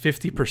 sir. It's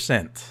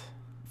 50%.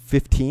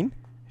 15?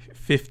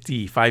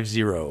 50.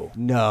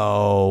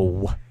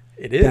 No.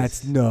 It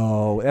is.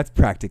 That's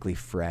practically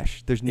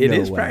fresh. There's no way. It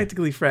is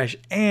practically fresh,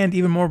 and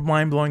even more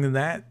mind blowing than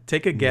that.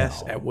 Take a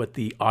guess at what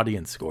the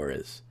audience score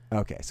is.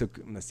 Okay, so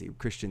let's see.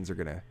 Christians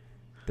are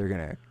they're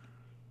gonna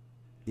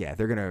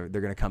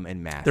come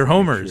en masse. They're to make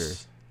homers.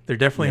 sure- They're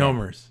definitely Yeah.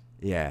 homers.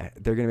 Yeah,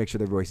 they're gonna make sure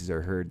their voices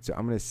are heard. So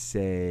I'm gonna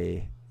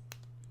say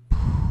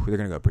they're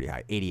gonna go pretty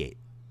high. 88.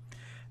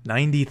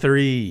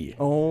 93.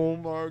 Oh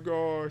my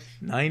gosh.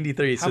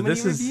 93. How So many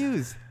this is.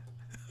 reviews?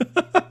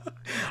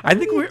 I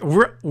think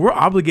we're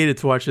obligated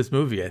to watch this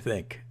movie. I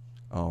think.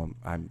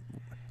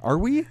 Are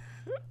we?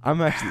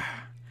 I'm actually.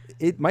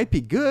 It might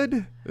be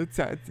good.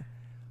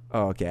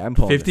 Oh, okay. I'm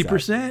pulling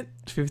 50%.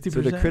 50%.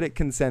 So the critic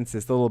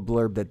consensus, the little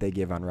blurb that they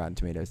give on Rotten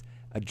Tomatoes,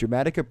 a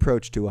dramatic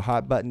approach to a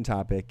hot button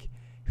topic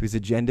whose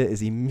agenda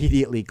is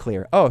immediately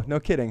clear. Oh, no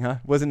kidding, huh?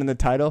 Wasn't in the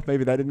title.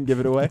 Maybe that didn't give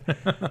it away.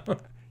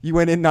 You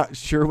went in not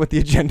sure what the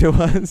agenda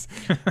was.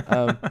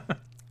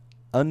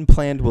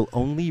 Unplanned will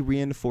only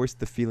reinforce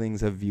the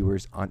feelings of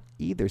viewers on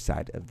either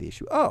side of the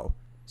issue. Oh,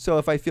 so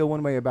if I feel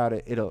one way about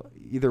it, it'll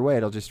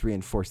just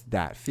reinforce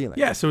that feeling.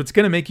 Yeah, so it's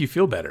going to make you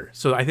feel better.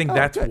 So I think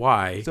that's good.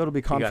 why. So it'll be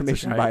you got such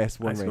confirmation high- bias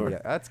high one way. score.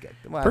 Yeah, that's good.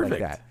 Well,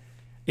 Perfect. I like that.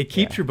 It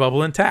keeps Yeah. your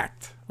bubble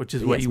intact, which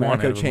is what Yes, you my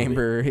want. echo out of a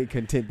movie.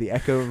 chamber. The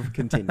echo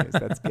continues.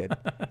 That's good.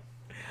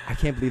 I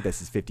can't believe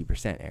this is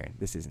 50%, Aaron.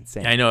 This is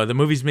insane. I know the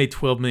movie's made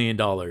 $12 million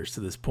to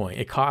this point.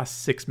 It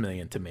costs $6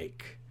 million to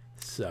make.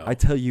 So I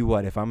tell you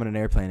what, if I'm on an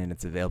airplane and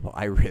it's available,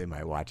 I really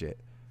might watch it.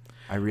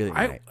 I really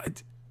might.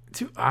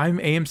 I'm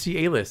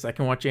AMC A-list. I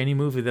can watch any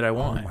movie that I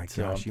want. Oh my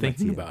So I'm gosh, you might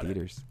see thinking it in about it.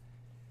 theaters.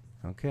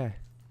 Okay,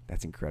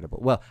 that's incredible.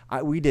 Well,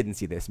 we didn't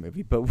see this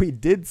movie, but we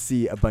did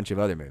see a bunch of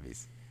other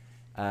movies.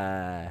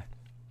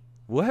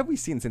 What have we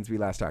seen since we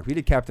last talked? We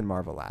did Captain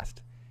Marvel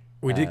last.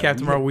 We did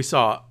Captain Marvel. We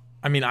saw.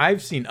 I mean,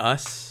 I've seen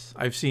Us.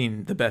 I've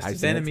seen The Best I've of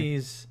seen it too.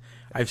 Enemies.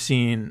 I've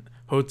seen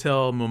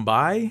Hotel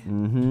Mumbai.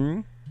 Mm-hmm.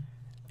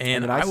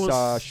 And then I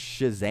saw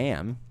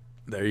Shazam.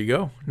 There you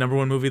go.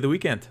 #1 movie of the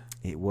weekend.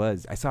 It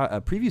was. I saw a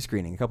preview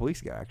screening a couple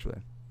weeks ago, actually.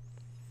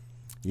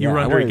 You were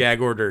under a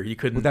gag order. You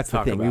couldn't Well, that's the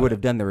talk thing. We about would it.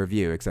 have done the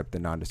review, except the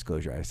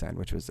non-disclosure I signed,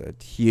 which was a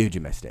huge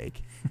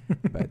mistake.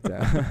 But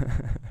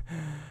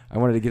I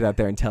wanted to get out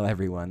there and tell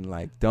everyone,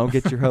 like, don't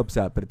get your hopes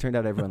up. But it turned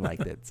out everyone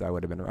liked it, so I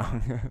would have been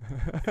wrong.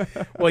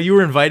 Well, you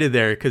were invited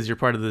there because you're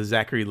part of the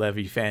Zachary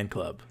Levi fan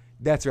club.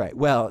 That's right.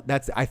 Well,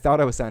 I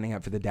thought I was signing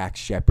up for the Dax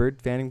Shepard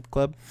fan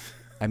club.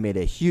 I made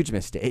a huge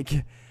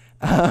mistake.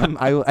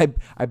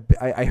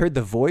 I heard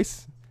the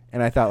voice,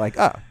 and I thought, like,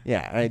 oh,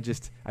 yeah.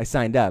 I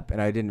signed up,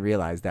 and I didn't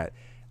realize that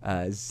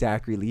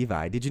Zachary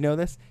Levi. Did you know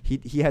this?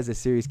 He has a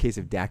serious case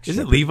of Dax Is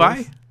Shepard it Levi?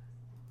 voice.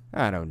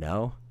 I don't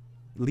know.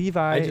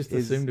 Levi I just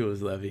is assumed it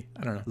was Levi.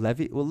 I don't know.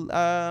 Levy. Well,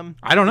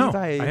 I don't know.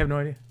 Levi, I have no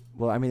idea.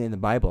 Well, I mean, in the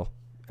Bible,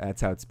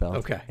 that's how it's spelled.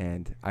 Okay.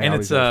 And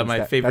It's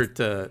my favorite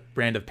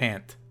brand of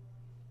pant.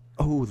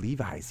 Oh,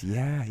 Levi's.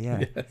 Yeah.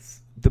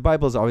 Yes. The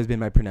Bible's always been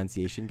my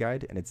pronunciation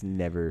guide, and it's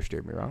never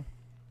steered me wrong.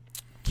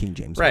 King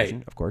James Right.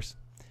 Version, of course.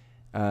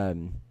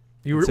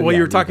 You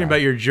were talking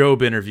about your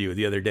Job interview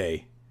the other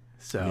day.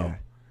 So. Yeah.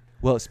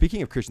 Well,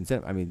 speaking of Christian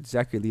cinema, I mean,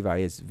 Zachary Levi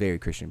is a very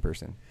Christian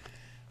person.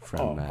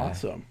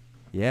 Awesome.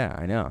 Yeah,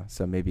 I know.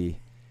 So maybe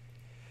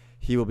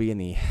he will be in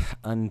the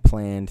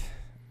Unplanned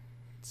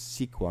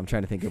sequel. I'm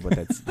trying to think of what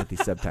the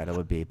subtitle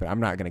would be, but I'm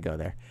not going to go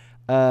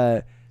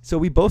there. So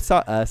we both saw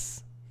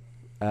Us.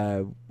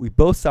 We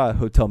both saw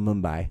Hotel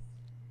Mumbai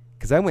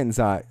because I went and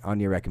saw it on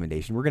your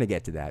recommendation. We're going to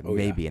get to that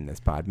maybe in this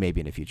pod,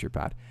 maybe in a future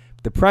pod.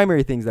 But the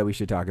primary things that we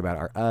should talk about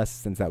are Us,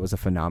 since that was a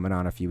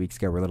phenomenon a few weeks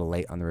ago. We're a little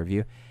late on the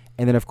review.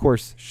 And then, of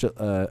course,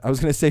 I was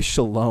going to say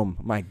Shalom.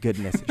 My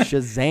goodness.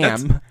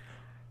 Shazam.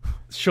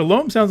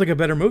 Shalom sounds like a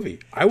better movie.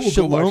 I will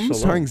go watch Shalom.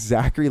 Starring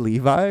Zachary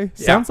Levi.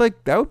 Sounds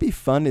like that would be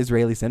fun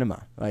Israeli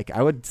cinema. Like,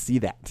 I would see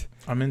that.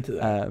 I'm into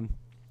that.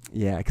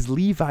 Yeah, because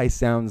Levi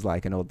sounds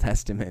like an Old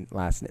Testament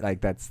last name.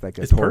 Like, that's like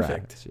a It's Torah.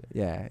 perfect.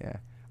 Yeah.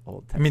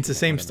 Old Testament. I mean, it's the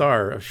same whatever.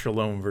 star of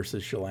Shalom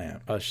versus Shazam.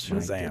 My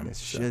goodness,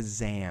 So.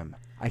 Shazam.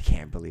 I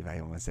can't believe I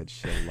almost said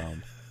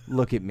Shalom.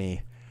 Look at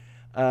me.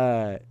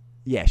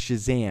 Yeah,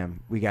 Shazam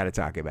we got to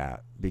talk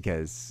about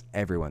because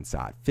everyone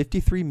saw it.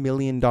 $53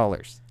 million,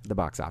 the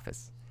box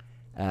office.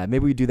 Maybe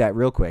we do that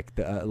real quick,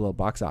 a little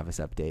box office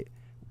update.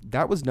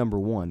 That was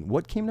 #1.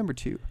 What came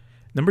 #2?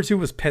 #2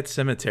 was Pet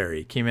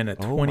Sematary. Came in at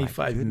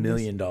 $25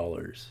 million.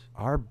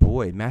 Our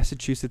boy,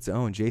 Massachusetts'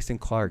 own Jason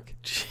Clark,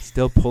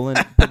 still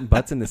putting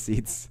butts in the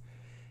seats.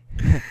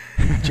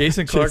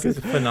 Jason Clarke is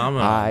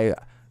phenomenal.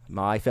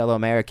 My fellow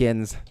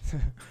Americans,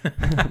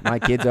 my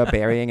kids are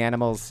burying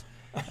animals.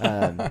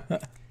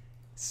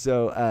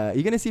 So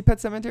you gonna see Pet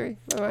Sematary?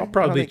 I'll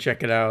probably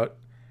check it out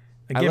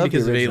again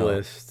because of original.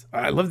 A-List.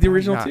 I love the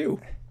original too.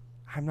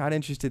 I'm not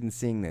interested in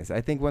seeing this.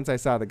 I think once I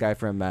saw the guy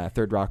from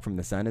Third Rock from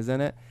the Sun is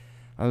in it,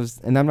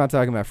 and I'm not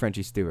talking about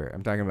Frenchie Stewart.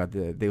 I'm talking about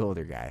the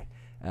older guy,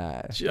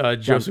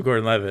 Joseph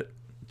Gordon-Levitt,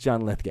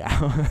 John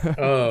Lithgow.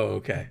 Oh,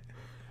 okay.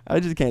 I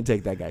just can't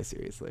take that guy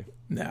seriously.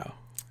 No,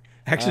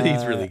 actually,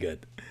 he's really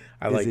good.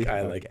 I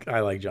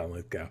like John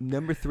Lithgow.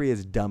 Number 3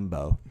 is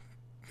Dumbo.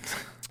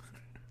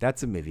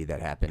 That's a movie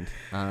that happened.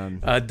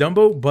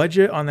 Dumbo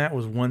budget on that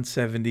was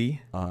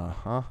 170.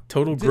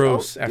 Total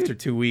gross after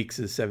 2 weeks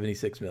is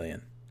 76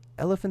 million.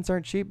 Elephants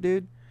aren't cheap,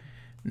 dude.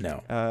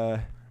 No.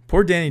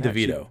 Poor Danny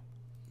DeVito.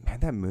 Man,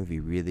 that movie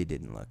really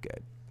didn't look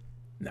good.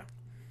 No.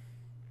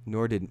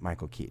 Nor did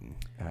Michael Keaton.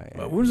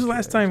 When was the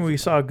last time we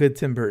saw a good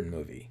Tim Burton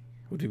movie?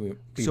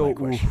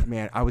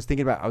 Man, I was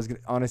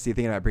honestly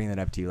thinking about bringing that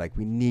up to you. Like,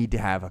 we need to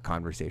have a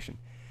conversation.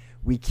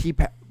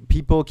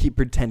 People keep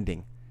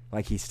pretending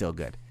like he's still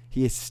good.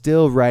 He is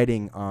still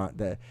riding on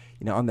the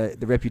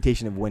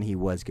reputation of when he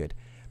was good.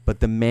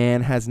 But the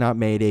man has not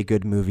made a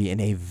good movie in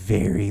a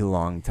very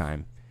long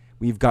time.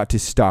 We've got to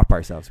stop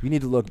ourselves. We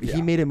need to look. Yeah.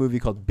 He made a movie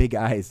called Big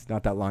Eyes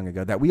not that long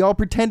ago that we all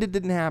pretended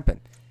didn't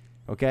happen.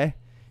 Okay?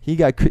 He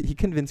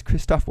convinced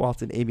Christoph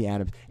Waltz and Amy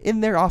Adams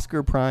in their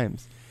Oscar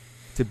primes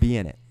to be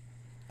in it.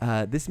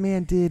 This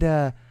man did,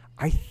 I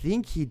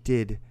think he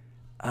did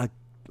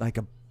like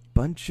a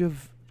bunch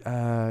of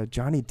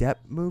Johnny Depp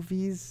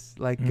movies,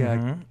 like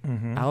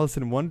Alice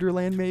in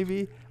Wonderland,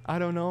 maybe. I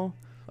don't know.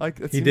 Like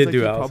it he did like do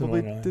he Alice probably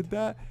in Wonderland. Did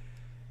that.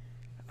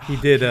 He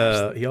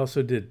did. He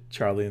also did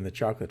Charlie and the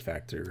Chocolate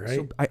Factory, right?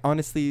 So I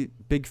honestly,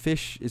 Big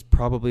Fish is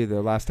probably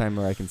the last time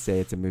where I can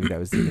say it's a movie that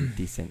was even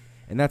decent,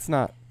 and that's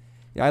not.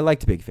 I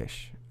liked Big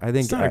Fish. I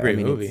think it's not a great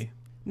movie.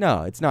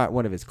 No, it's not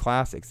one of his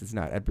classics. It's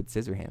not Edward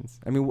Scissorhands.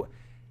 I mean,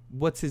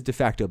 what's his de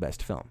facto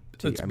best film?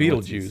 It's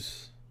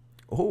Beetlejuice.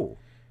 Oh.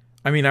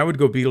 I mean, I would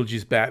go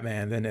Beetlejuice,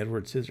 Batman, then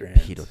Edward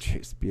Scissorhands.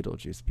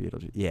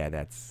 Beetlejuice. Yeah,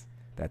 that's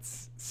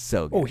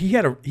so good. Oh, he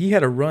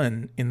had a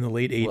run in the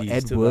late 80s. Well,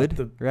 Ed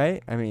Wood,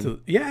 right? I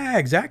mean, yeah,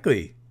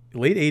 exactly.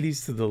 Late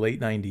 80s to the late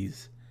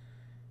 90s.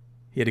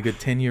 He had a good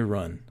 10-year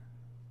run.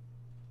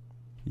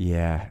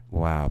 Yeah.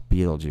 Wow.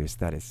 Beetlejuice.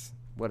 That is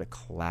what a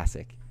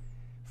classic.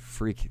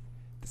 Freak.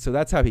 So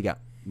that's how he got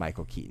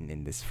Michael Keaton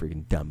in this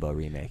freaking Dumbo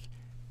remake.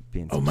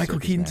 Michael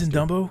Keaton's in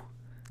Dumbo?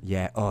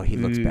 Yeah. Oh, he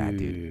looks bad,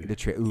 dude.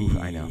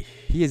 I know.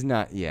 He is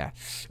not. Yeah.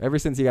 Ever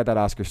since he got that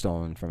Oscar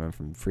stolen from him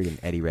from freaking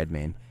Eddie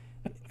Redmayne.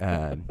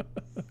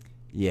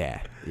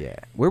 Yeah.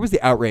 Where was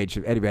the outrage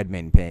of Eddie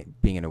Redmayne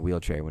being in a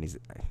wheelchair when he's?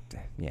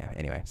 Yeah.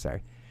 Anyway,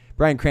 sorry.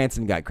 Bryan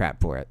Cranston got crap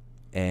for it,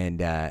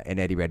 and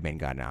Eddie Redmayne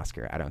got an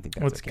Oscar. I don't think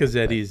that's. Well, it's because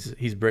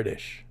he's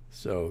British,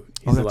 so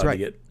he's allowed to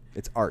get.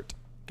 It's art.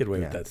 Get away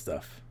with that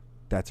stuff.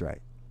 That's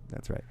right.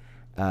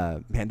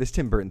 Man, this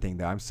Tim Burton thing,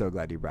 though, I'm so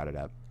glad you brought it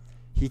up.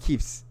 He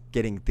keeps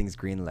getting things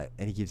greenlit,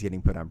 and he keeps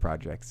getting put on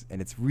projects,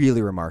 and it's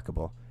really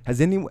remarkable. Has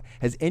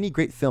any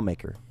great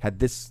filmmaker had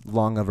this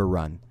long of a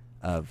run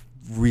of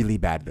really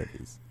bad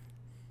movies?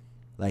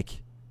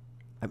 Like,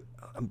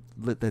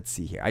 let's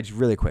see here. I just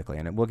really quickly,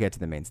 and we'll get to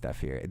the main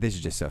stuff here. This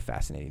is just so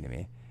fascinating to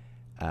me.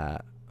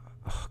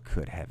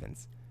 Good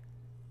heavens.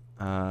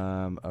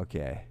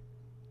 Okay.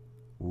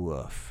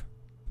 Woof.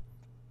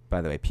 By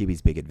the way,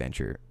 Pee-wee's Big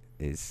Adventure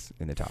is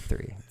in the top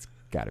 3. It's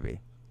got to be.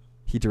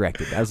 He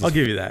directed. I'll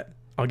give you that.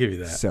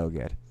 So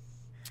good.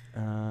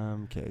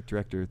 Okay,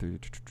 director.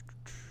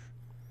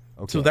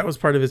 Okay. So that was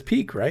part of his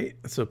peak, right?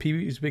 So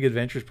Pee-wee's Big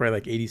Adventure is probably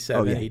like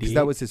 87, 88.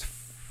 That was his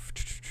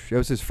first. It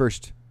was his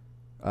first.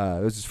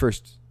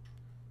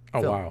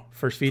 Oh film. Wow!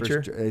 First feature.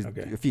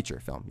 A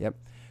feature film. Yep.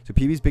 So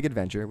Pee-wee's Big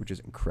Adventure, which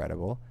is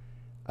incredible.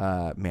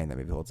 Man, that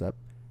movie holds up.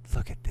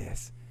 Look at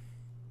this.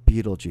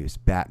 Beetlejuice,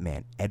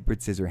 Batman, Edward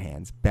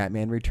Scissorhands,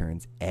 Batman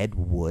Returns, Ed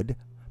Wood,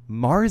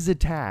 Mars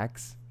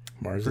Attacks.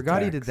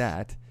 Forgot he did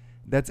that.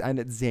 And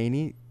it's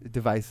zany,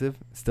 divisive.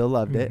 Still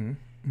loved it.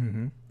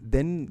 Mm-hmm.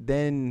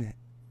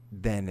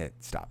 Then it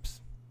stops.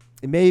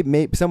 It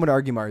may some would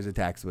argue Mars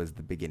Attacks was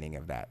the beginning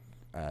of that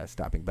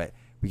stopping, but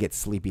we get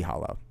Sleepy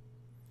Hollow,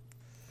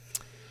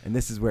 and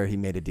this is where he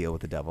made a deal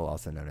with the devil,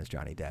 also known as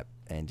Johnny Depp,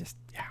 and just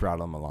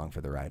brought him along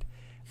for the ride.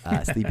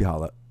 Sleepy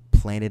Hollow,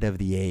 Planet of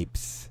the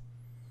Apes.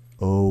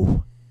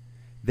 Oh,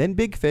 then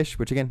Big Fish,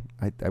 which again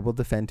I will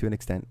defend to an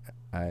extent.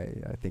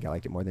 I think I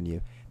liked it more than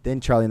you.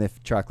 Then Charlie and the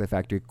Chocolate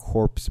Factory,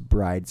 Corpse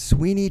Bride,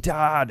 Sweeney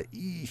Todd,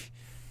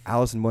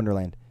 Alice in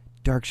Wonderland,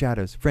 Dark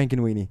Shadows,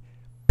 Frankenweenie,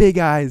 Big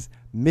Eyes,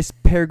 Miss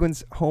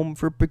Peregrine's Home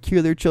for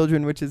Peculiar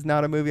Children, which is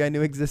not a movie I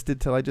knew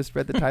existed till I just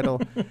read the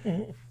title.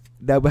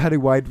 That had a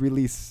wide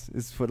release,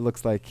 is what it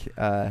looks like.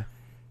 And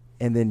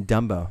then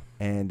Dumbo,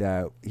 and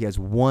he has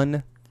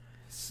one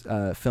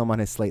film on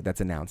his slate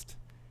that's announced.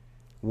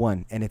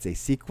 One, and it's a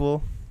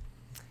sequel.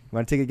 You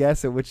want to take a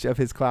guess at which of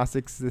his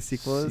classics the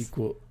sequel is?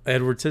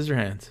 Edward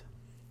Scissorhands.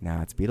 No,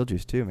 it's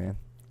Beetlejuice 2, man.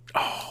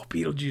 Oh,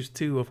 Beetlejuice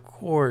 2, of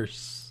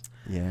course.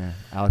 Yeah,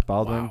 Alec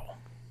Baldwin, Wow.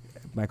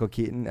 Michael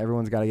Keaton,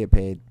 everyone's got to get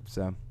paid.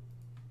 So,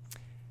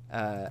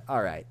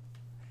 all right.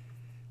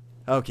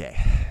 Okay.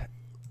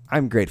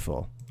 I'm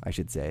grateful, I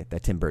should say,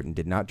 that Tim Burton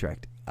did not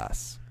direct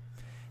Us.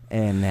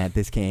 And that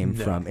this came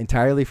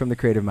entirely from the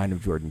creative mind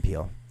of Jordan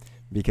Peele.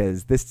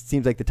 Because this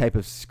seems like the type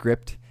of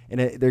script, and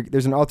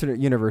there's an alternate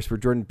universe where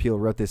Jordan Peele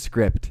wrote this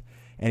script,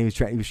 and he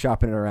was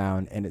shopping it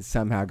around, and it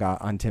somehow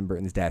got on Tim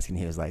Burton's desk, and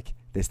he was like,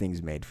 "This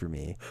thing's made for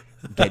me.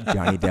 Get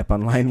Johnny Depp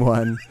on line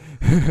 1,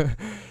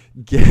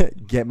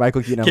 get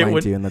Michael Keaton on line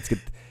 2, and let's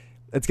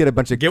get a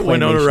bunch of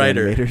Winona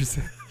Ryder.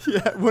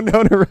 Yeah,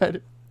 Winona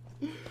Ryder.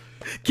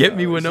 Get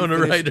me Winona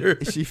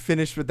Ryder. She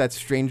finished with that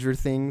Stranger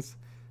Things.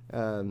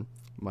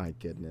 My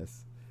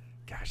goodness,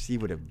 gosh, he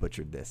would have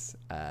butchered this.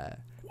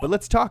 But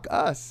let's talk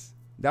Us.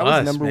 That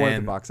was number 1 at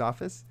the box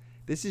office.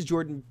 This is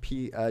Jordan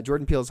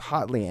Peele's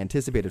hotly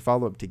anticipated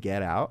follow-up to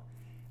Get Out.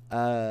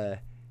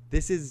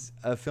 This is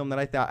a film that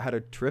I thought had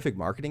a terrific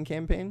marketing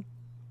campaign,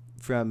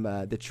 from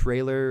the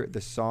trailer, the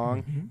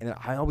song, and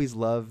I always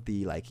love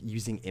the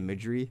using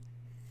imagery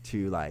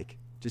to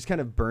just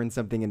kind of burn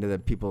something into the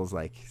people's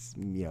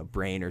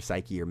brain or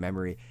psyche or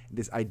memory.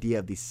 This idea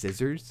of these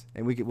scissors,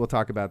 and we'll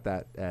talk about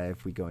that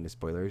if we go into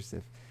spoilers,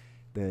 if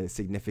the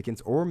significance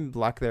or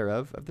lack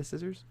thereof of the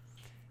scissors.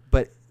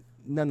 But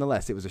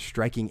nonetheless, it was a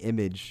striking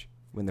image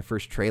when the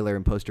first trailer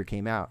and poster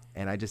came out,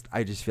 and I just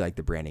feel like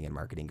the branding and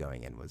marketing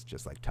going in was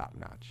just top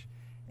notch.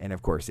 And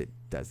of course, it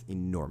does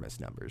enormous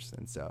numbers,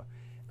 and so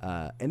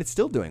and it's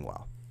still doing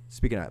well.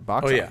 Speaking of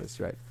box office,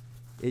 right?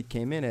 It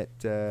came in at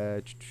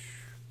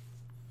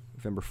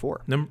November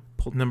 4.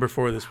 Number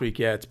 4 this week.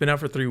 Yeah, it's been out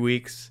for 3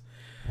 weeks.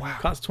 Wow.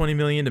 Cost $20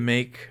 million to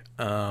make,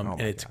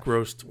 and it's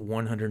grossed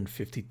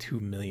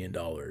 $152 million.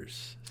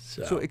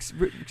 So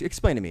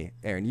Explain to me,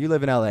 Aaron. You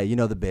live in LA. You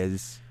know the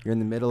biz. You're in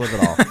the middle of it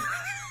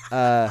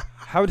all.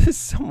 How does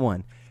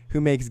someone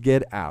who makes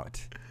Get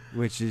Out,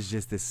 which is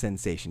just this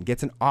sensation,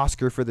 gets an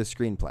Oscar for the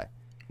screenplay,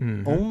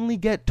 only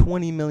get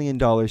 $20 million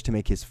to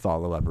make his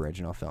follow-up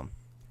original film?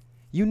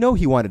 You know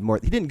he wanted more.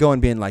 He didn't go and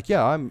being like,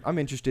 yeah, I'm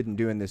interested in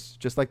doing this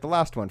just like the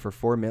last one for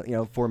 $4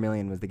 million. $4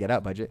 million was the Get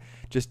Out budget.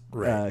 Just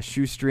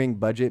shoestring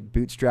budget,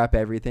 bootstrap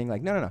everything.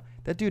 No.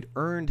 That dude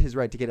earned his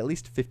right to get at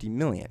least $50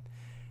 million.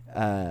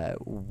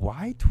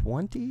 Why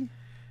 20?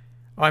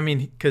 I mean,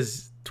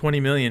 because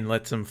 $20 million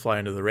lets him fly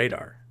under the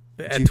radar.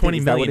 At $20 million,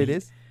 is that what it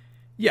is?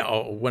 Yeah,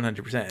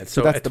 100%.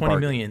 So that's at the $20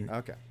 million,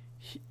 okay.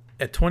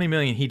 At $20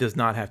 million, he does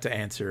not have to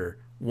answer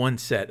one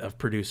set of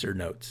producer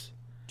notes.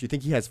 Do you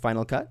think he has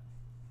final cut?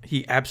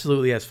 He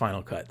absolutely has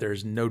final cut.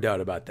 There's no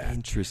doubt about that.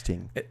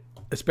 Interesting.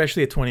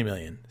 Especially at $20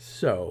 million.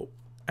 So,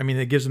 I mean,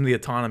 it gives him the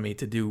autonomy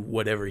to do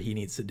whatever he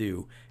needs to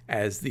do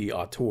as the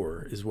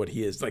auteur is what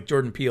he is. Like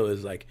Jordan Peele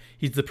is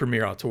he's the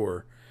premier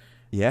auteur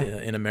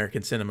in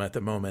American cinema at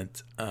the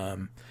moment.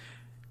 And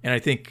I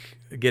think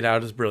Get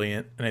Out is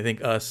brilliant. And I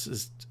think Us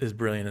is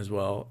brilliant as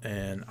well.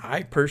 And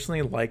I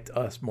personally liked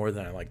Us more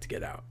than I liked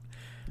Get Out.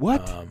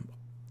 What? I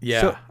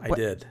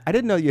did. I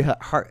didn't know you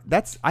had heart.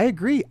 I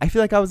agree. I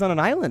feel like I was on an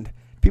island.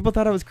 People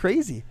thought I was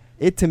crazy.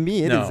 To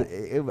me,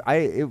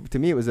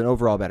 it was an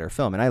overall better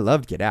film, and I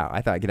loved Get Out.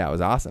 I thought Get Out was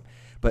awesome,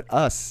 but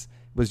Us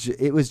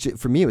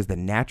for me, it was the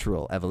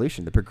natural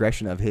evolution, the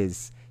progression of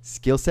his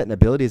skill set and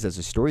abilities as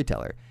a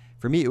storyteller.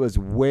 For me, it was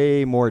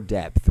way more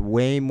depth,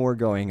 way more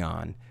going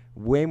on,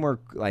 way more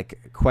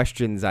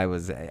questions I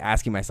was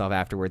asking myself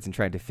afterwards and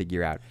trying to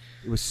figure out.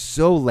 It was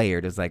so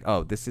layered. It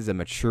was this is a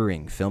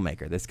maturing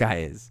filmmaker. This guy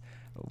is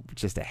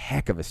just a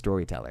heck of a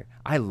storyteller.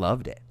 I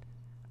loved it.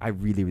 I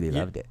really, really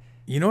loved it.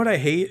 You know what I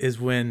hate is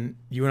when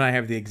you and I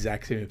have the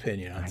exact same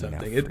opinion on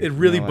something. It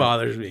really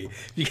bothers me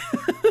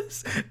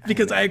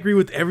because I agree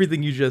with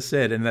everything you just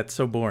said, and that's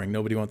so boring.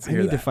 Nobody wants to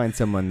hear that. I need to find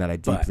someone that I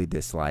deeply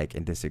dislike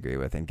and disagree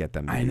with and get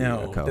them to be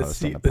a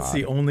co-host on the pod. That's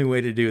the only way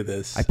to do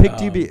this. I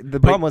picked you. The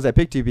problem was I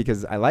picked you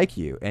because I like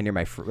you, and you're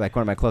one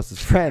of my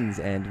closest friends,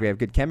 and we have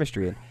good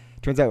chemistry. And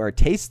it turns out our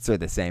tastes are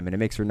the same, and it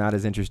makes for not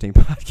as interesting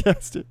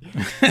podcasting.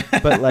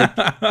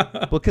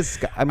 But because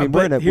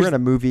we're in a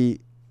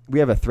movie. We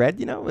have a thread,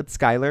 with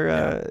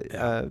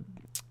Skylar,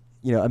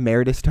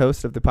 emeritus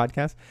host of the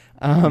podcast,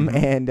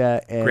 and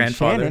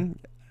grandfather.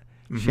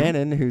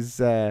 Shannon, who's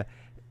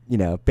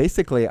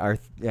basically our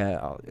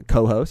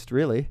co-host,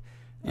 really.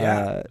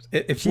 Yeah,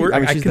 she's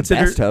the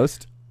best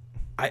host.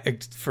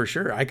 For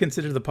sure, I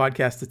consider the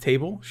podcast the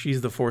table.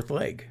 She's the fourth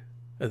leg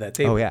of that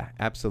table. Oh yeah,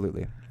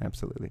 absolutely.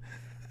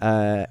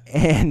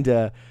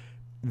 And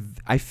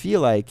I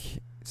feel like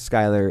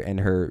Skylar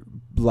and her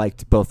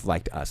both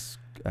liked Us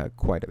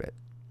quite a bit.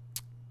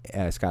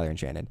 Skylar and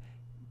Shannon,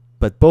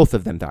 but both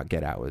of them thought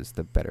Get Out was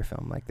the better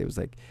film.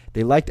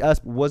 They liked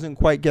Us, wasn't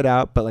quite Get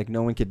Out, but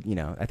no one could,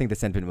 I think the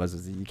sentiment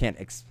was you can't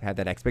have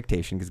that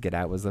expectation because Get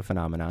Out was a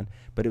phenomenon,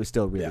 but it was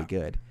still really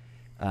good.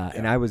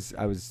 And I was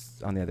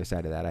on the other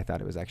side of that. I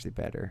thought it was actually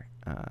better.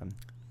 I'm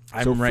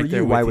right there with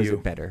you. Why was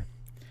it better?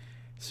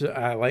 So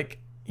like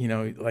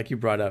you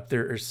brought up,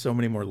 there are so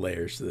many more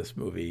layers to this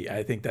movie.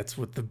 I think that's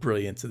what the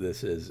brilliance of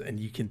this is, and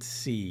you can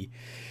see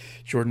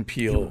Jordan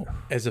Peele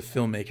as a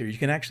filmmaker. You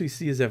can actually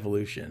see his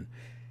evolution,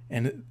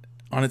 and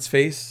on its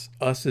face,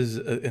 Us is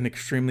an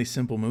extremely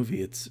simple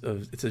movie. It's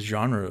a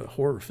genre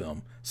horror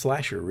film,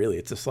 slasher. Really,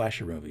 it's a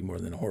slasher movie more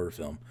than a horror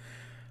film.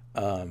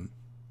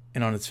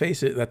 And on its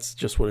face, that's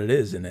just what it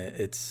is. And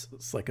it's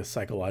like a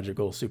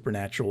psychological,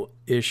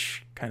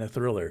 supernatural-ish kind of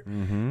thriller.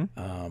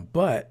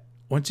 But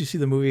once you see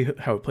the movie,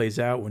 how it plays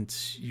out,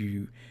 once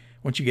you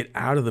get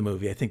out of the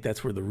movie, I think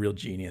that's where the real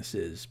genius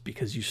is,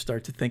 because you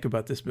start to think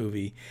about this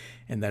movie,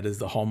 and that is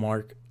the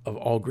hallmark of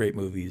all great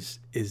movies,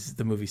 is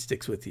the movie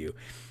sticks with you.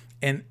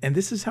 And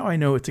this is how I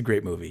know it's a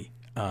great movie,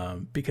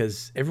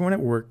 because everyone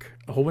at work,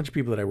 a whole bunch of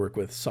people that I work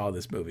with, saw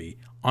this movie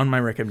on my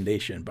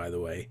recommendation, by the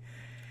way.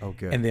 Oh,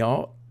 good. And they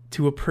all,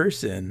 to a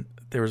person,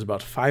 there was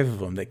about 5 of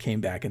them that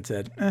came back and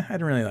said, I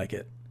didn't really like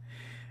it.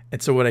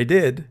 And so what I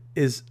did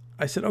is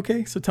I said,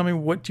 okay, so tell me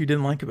what you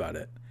didn't like about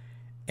it.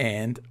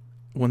 And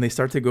when they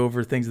start to go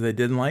over things that they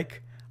didn't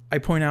like, I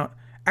point out,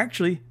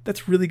 actually,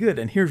 that's really good.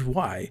 And here's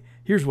why.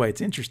 Here's why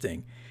it's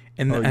interesting.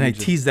 And I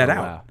tease that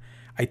out. Wow.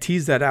 I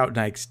tease that out, and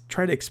I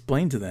try to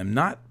explain to them,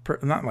 not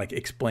like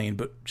explain,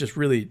 but just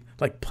really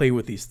like play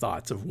with these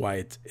thoughts of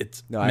why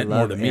it's meant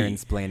more to me.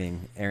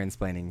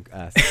 Aaron-splaining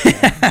us.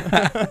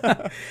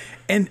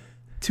 And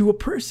to a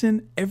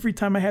person, every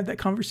time I have that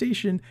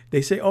conversation,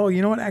 they say, "Oh, you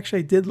know what? Actually,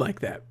 I did like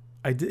that.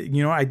 I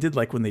did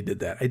like when they did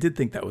that. I did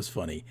think that was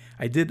funny.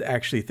 I did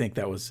actually think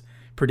that was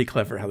pretty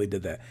clever how they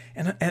did that."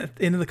 And at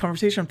the end of the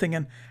conversation, I'm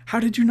thinking, "How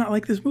did you not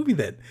like this movie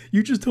then?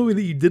 You just told me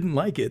that you didn't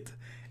like it."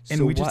 And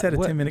so we just had a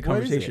 10-minute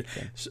conversation.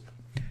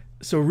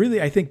 So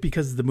really, I think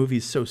because the movie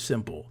is so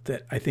simple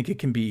that I think it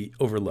can be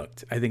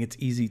overlooked. I think it's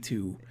easy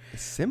to...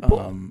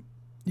 Simple?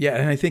 Yeah,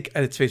 and I think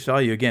at its face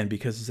value, again,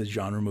 because it's a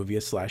genre movie,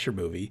 a slasher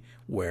movie,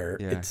 where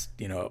it's,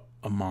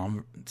 a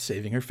mom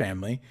saving her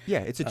family. Yeah,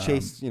 it's a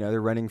chase.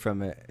 They're running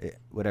from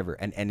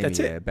an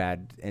enemy, a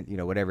bad,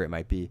 whatever it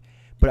might be.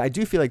 But I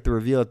do feel like the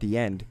reveal at the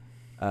end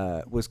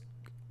was,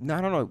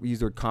 I don't know, use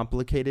the word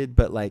complicated,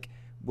 but like,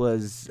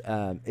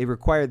 it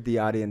required the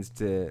audience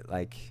to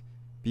like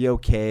be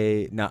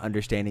okay not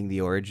understanding the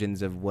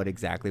origins of what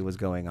exactly was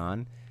going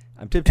on.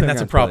 And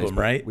that's a problem,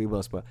 right? We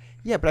will spoil.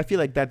 Yeah, but I feel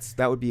like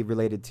that would be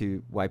related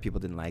to why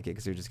people didn't like it,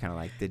 because they're just kind of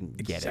like didn't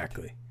get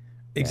it.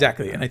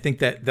 Exactly. And I think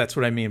that's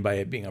what I mean by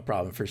it being a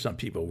problem for some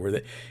people,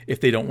 where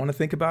if they don't want to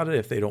think about it,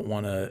 if they don't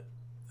want to,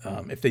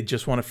 if they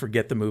just want to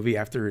forget the movie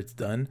after it's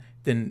done,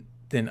 then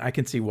I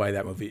can see why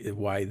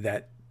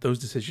those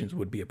decisions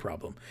would be a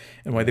problem,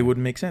 and why they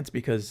wouldn't make sense,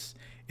 because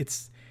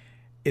it's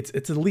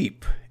a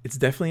leap. It's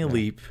definitely a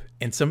leap,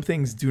 and some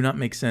things do not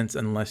make sense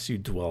unless you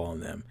dwell on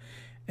them.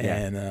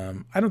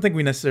 And I don't think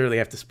we necessarily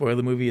have to spoil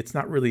the movie. It's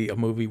not really a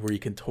movie where you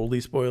can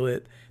totally spoil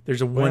it.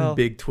 There's one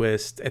big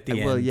twist at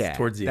the end,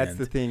 towards the end. That's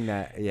the thing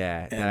that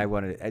I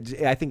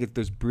wanted. I think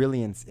there's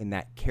brilliance in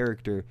that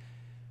character,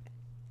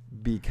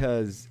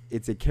 because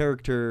it's a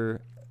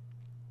character.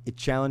 It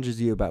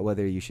challenges you about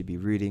whether you should be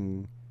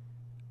rooting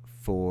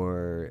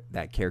for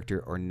that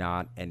character or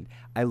not, and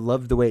I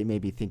loved the way it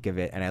made me think of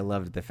it, and I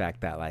loved the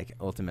fact that like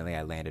ultimately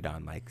I landed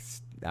on like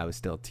I was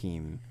still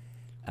team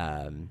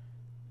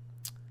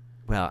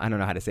well, I don't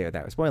know how to say it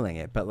without spoiling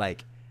it, but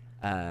like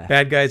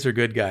bad guys or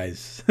good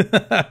guys.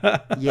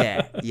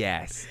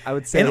 Yes, I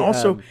would say. And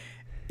also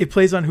it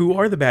plays on who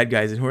are the bad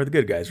guys and who are the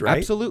good guys, right?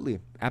 Absolutely.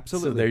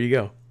 So there you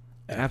go.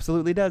 It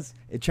absolutely does.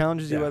 It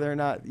challenges you whether or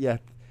not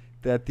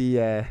that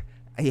the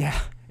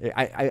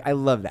I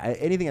love that.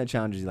 Anything that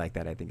challenges you like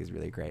that, I think, is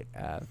really great.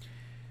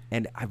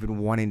 And I've been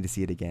wanting to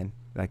see it again.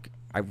 Like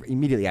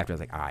immediately after, I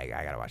was like, I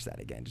gotta watch that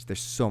again. Just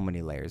there's so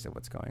many layers of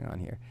what's going on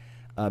here.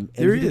 And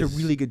he did a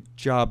really good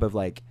job of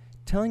like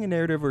telling a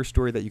narrative or a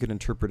story that you could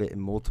interpret it in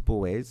multiple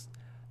ways,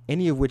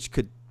 any of which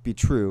could be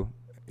true,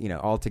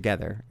 all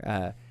together.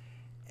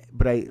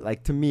 But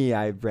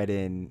I've read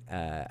in,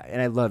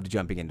 and I loved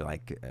jumping into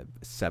like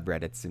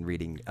subreddits and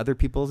reading other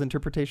people's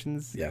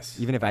interpretations. Yes.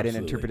 Even if I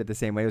didn't interpret it the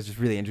same way, it was just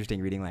really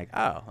interesting reading like,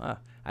 I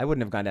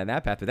wouldn't have gone down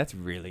that path, but that's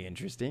really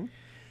interesting.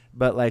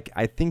 But like,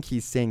 I think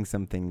he's saying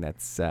something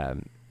that's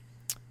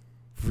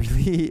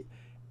really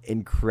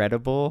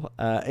incredible.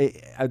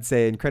 I'd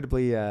say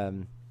incredibly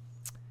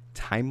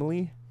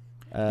timely.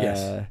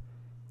 Yes.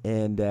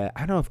 And I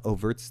don't know if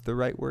overt's the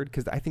right word,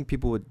 because I think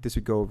this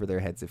would go over their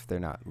heads if they're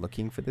not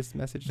looking for this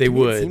message. They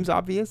would. It seems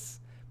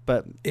obvious,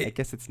 but I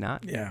guess it's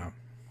not. Yeah,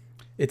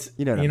 it's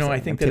I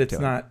think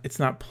that it's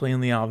not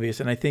plainly obvious,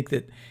 and I think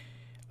that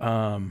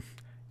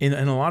in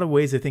a lot of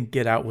ways, I think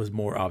Get Out was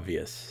more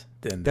obvious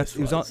than this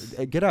was.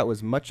 Get Out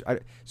was much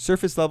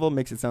surface level.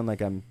 Makes it sound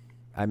like I'm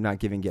not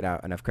giving Get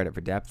Out enough credit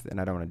for depth,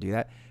 and I don't want to do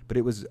that. But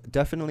it was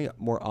definitely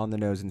more on the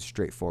nose and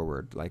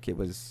straightforward. Like it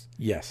was.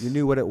 Yes. You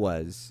knew what it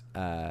was.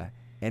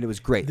 And it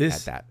was great at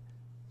that.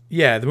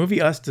 Yeah, the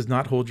movie Us does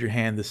not hold your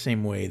hand the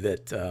same way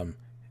that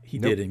he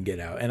did in Get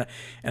Out. And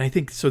I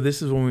think, so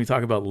this is when we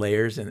talk about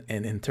layers and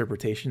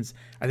interpretations,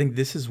 I think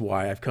this is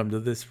why I've come to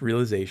this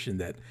realization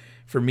that,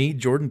 for me,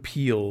 Jordan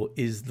Peele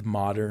is the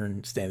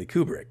modern Stanley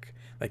Kubrick.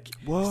 Like,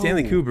 whoa.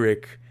 Stanley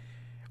Kubrick,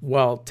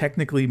 while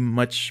technically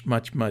much,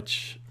 much,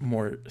 much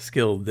more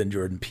skilled than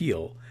Jordan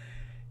Peele,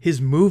 his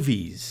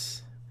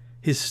movies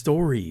his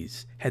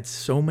stories had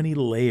so many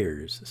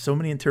layers, so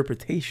many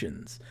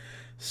interpretations,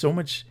 so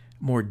much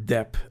more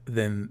depth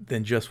than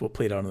just what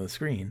played out on the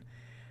screen,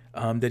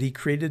 that he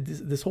created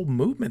this whole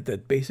movement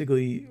that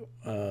basically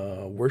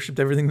worshipped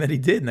everything that he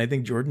did. And I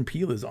think Jordan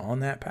Peele is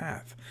on that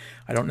path.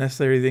 I don't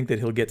necessarily think that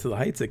he'll get to the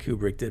heights that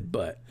Kubrick did,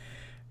 but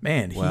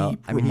man,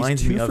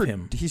 reminds me of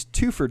him. He's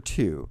 2 for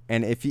 2,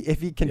 and if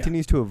he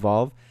continues to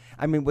evolve,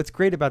 I mean, what's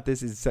great about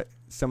this is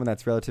someone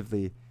that's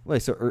relatively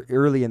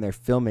early in their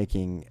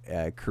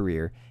filmmaking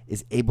career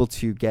is able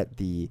to get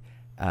the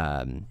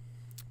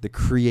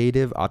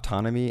creative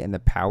autonomy and the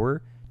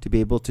power to be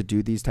able to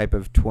do these type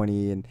of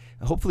 20 and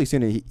hopefully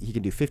soon he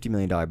can do $50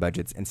 million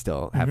budgets and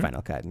still have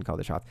Final Cut and call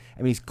the shots.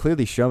 I mean, he's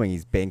clearly showing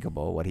he's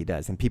bankable what he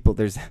does, and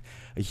there's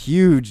a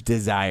huge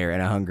desire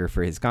and a hunger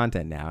for his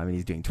content now. I mean,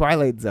 he's doing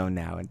Twilight Zone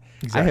now, and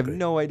I have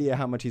no idea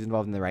how much he's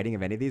involved in the writing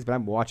of any of these, but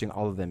I'm watching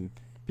all of them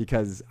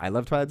because I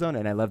love Twilight Zone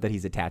and I love that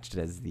he's attached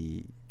as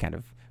the kind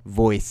of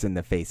voice and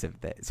the face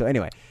of it. So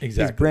anyway,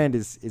 his brand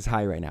is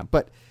high right now.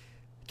 But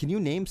can you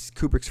name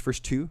Kubrick's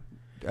first 2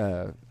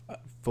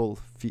 full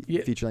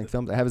feature-length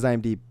films? I have his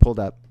IMDb pulled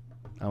up.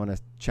 I want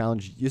to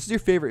challenge you. This is your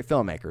favorite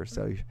filmmaker,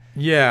 so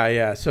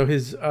yeah. So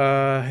his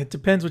it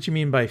depends what you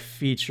mean by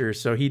feature.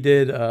 So he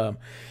did a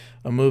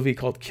movie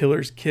called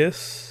Killer's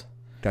Kiss.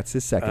 That's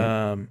his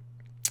second.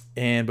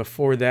 And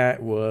before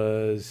that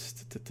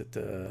was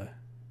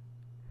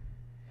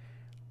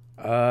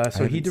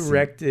so he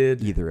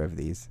directed either of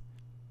these.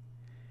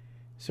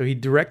 So he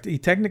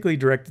technically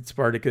directed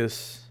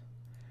Spartacus.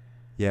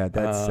 Yeah,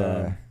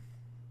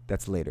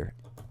 that's later.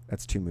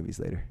 That's 2 movies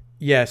later.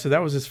 Yeah, so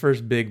that was his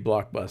first big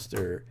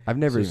blockbuster. I've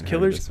never even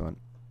heard of this one.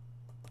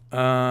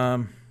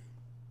 I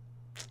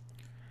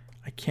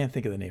can't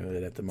think of the name of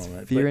it at the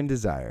moment. Fear and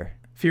Desire.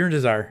 Fear and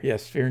Desire.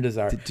 Yes, Fear and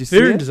Desire. Did you see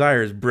Fear it? and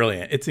Desire is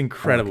brilliant. It's an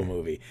incredible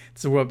movie.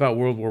 It's about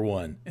World War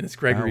I, and it's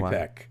Gregory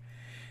Peck.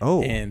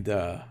 Oh. And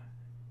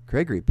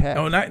Gregory Peck.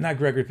 Oh, not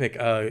Gregory Peck.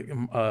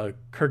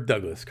 Kirk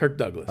Douglas.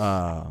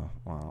 Oh,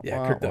 wow.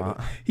 Yeah, Kirk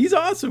Douglas. He's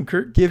awesome.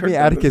 Kirk me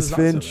Atticus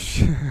Douglas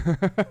Finch.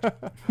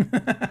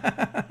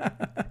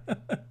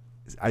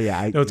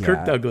 Awesome. It's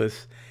Kirk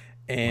Douglas,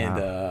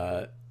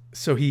 and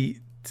so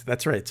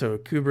that's right. So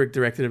Kubrick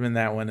directed him in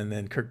that one, and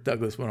then Kirk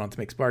Douglas went on to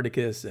make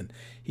Spartacus, and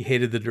he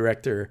hated the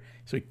director,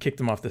 so he kicked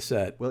him off the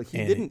set. Well, he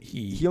didn't.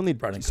 He only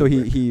brought in. So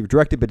he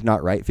directed but did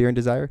not write Fear and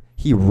Desire.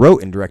 He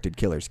wrote and directed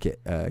Killer's Kiss.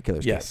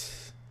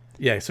 Yes.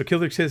 Yeah. So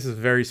Killer's Kiss is a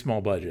very small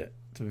budget.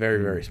 It's a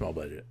very very small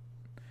budget.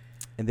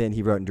 And then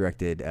he wrote and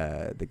directed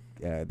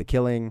the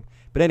Killing.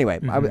 But anyway,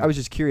 I was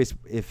just curious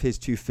if his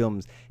 2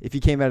 films, if he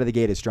came out of the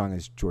gate as strong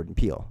as Jordan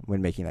Peele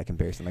when making that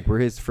comparison. Like, were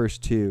his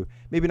first 2,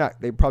 maybe not,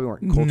 they probably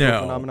weren't cultural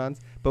phenomenons,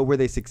 but were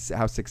they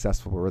how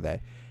successful were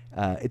they?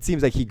 It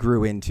seems like he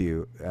grew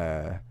into,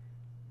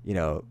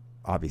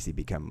 obviously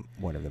become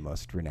one of the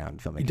most renowned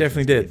filmmakers. He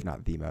definitely did. If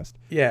not the most.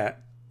 Yeah.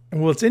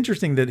 Well, it's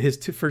interesting that his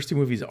first two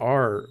movies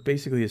are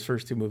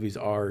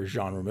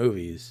genre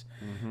movies.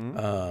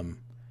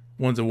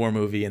 One's a war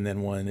movie, and then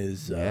one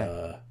is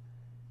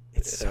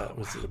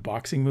was it a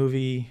boxing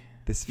movie?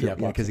 This film,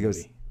 because it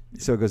goes.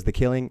 So it goes The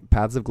Killing,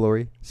 Paths of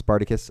Glory,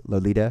 Spartacus,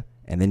 Lolita,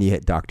 and then you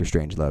hit Doctor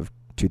Strangelove,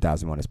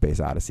 2001: A Space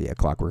Odyssey, A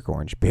Clockwork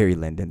Orange, Barry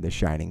Lyndon, The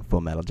Shining,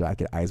 Full Metal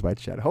Jacket, Eyes Wide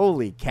Shut.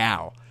 Holy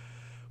cow!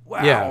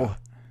 Wow. Yeah.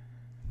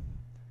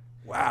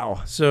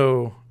 Wow.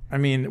 So I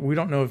mean, we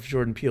don't know if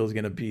Jordan Peele is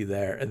going to be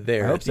there at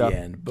the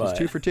end, but he's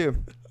 2 for 2.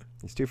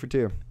 He's 2 for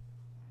 2.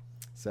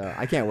 So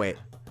I can't wait.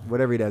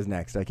 Whatever he does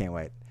next, I can't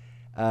wait.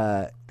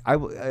 A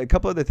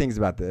couple other things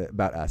about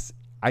Us.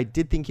 I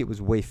did think it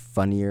was way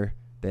funnier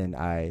than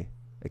I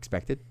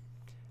expected.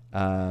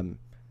 I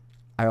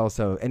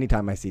also,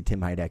 anytime I see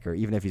Tim Heidecker,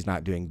 even if he's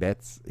not doing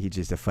bits, he's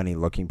just a funny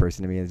looking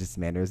person to me. And just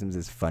mannerisms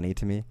is funny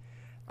to me.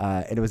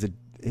 And it was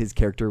his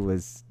character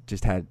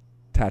just had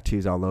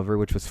tattoos all over,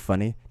 which was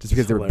funny, just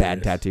because they were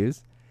bad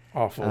tattoos.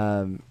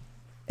 Awful.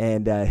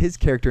 And his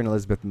character and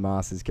Elizabeth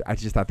Moss's, I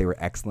just thought they were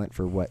excellent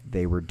for what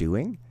they were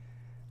doing.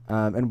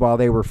 And while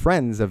they were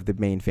friends of the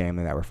main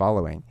family that we're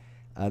following,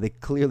 they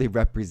clearly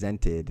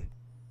represented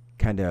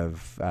kind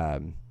of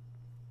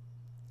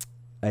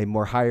a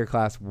more higher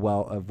class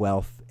of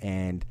wealth,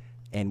 and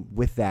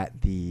with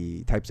that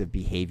the types of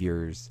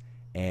behaviors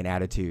and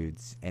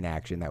attitudes and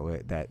action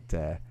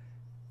that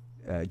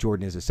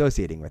Jordan is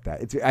associating with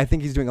that. I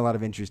think he's doing a lot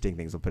of interesting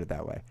things. We'll put it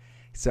that way.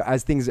 So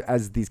as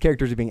these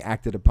characters are being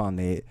acted upon,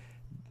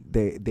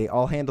 they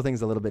all handle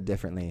things a little bit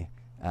differently.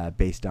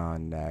 Based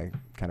on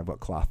kind of what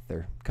cloth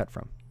they're cut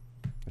from,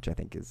 which I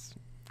think is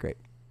great.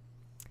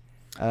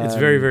 It's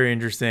very, very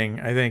interesting.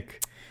 I think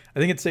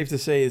it's safe to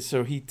say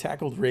so he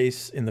tackled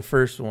race in the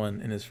first one,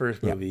 in his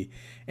first movie,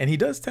 and he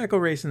does tackle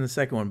race in the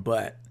second one,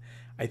 but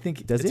I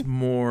think it's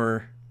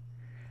more.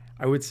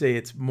 I would say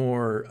it's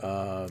more.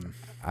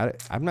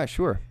 I'm not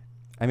sure.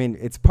 I mean,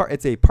 it's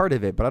a part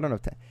of it, but I don't know.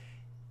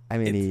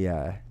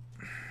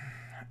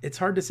 It's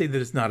hard to say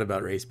that it's not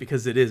about race,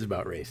 because it is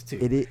about race too.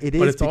 It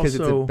is because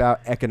it's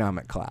about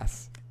economic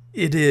class.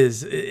 It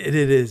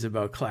is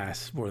about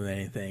class more than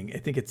anything. I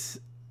think it's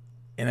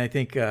And I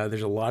think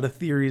there's a lot of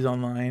theories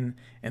online,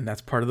 and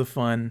that's part of the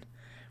fun.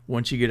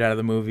 Once you get out of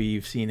the movie,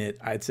 you've seen it,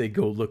 I'd say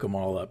go look them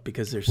all up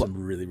because there's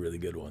some really, really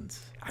good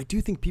ones. I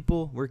do think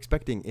people were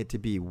expecting it to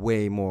be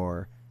way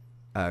more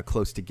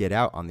close to Get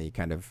Out on the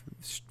kind of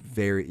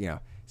very,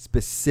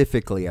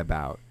 specifically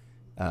about,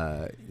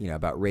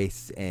 about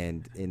race.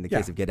 And in the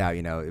case of Get Out,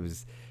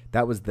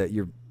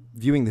 you're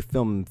viewing the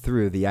film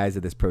through the eyes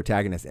of this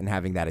protagonist and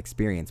having that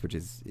experience, which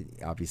is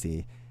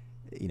obviously,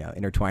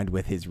 intertwined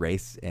with his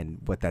race and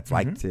what that's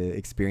like to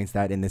experience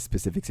that in this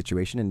specific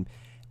situation. And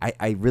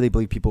I really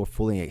believe people were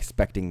fully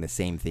expecting the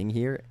same thing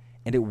here,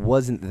 and it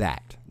wasn't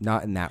that,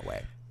 not in that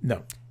way.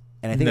 No.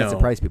 And I think that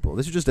surprised people.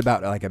 This was just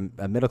about like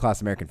a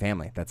middle-class American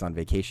family that's on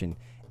vacation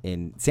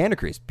in Santa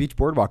Cruz, Beach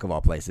Boardwalk of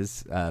all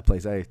places,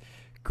 place I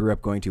grew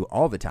up going to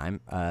all the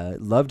time.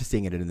 Loved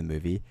seeing it in the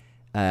movie.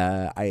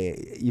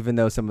 Even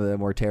though some of the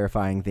more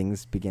terrifying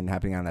things began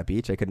happening on that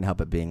beach, I couldn't help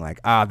it being like,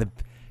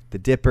 the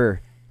Dipper,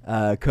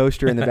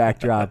 coaster in the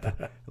backdrop,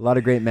 a lot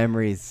of great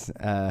memories.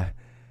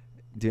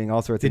 Doing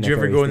all sorts of. Did you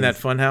ever go things. in that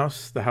fun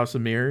house, the House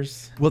of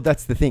Mirrors? Well,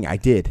 that's the thing. I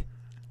did.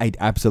 I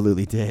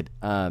absolutely did.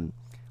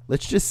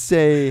 Let's just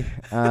say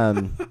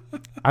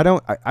I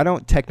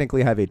don't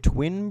technically have a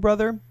twin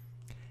brother,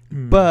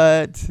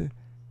 but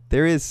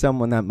there is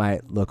someone that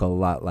might look a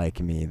lot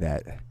like me.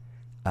 That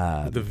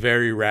the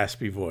very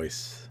raspy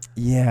voice.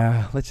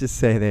 Yeah, let's just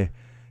say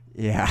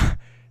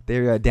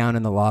they're down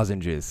in the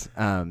lozenges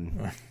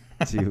to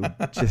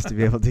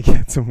be able to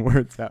get some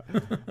words out.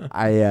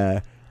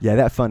 Yeah,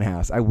 that fun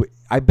house.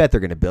 I bet they're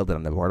going to build it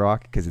on the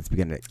boardwalk because it's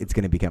going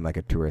to become like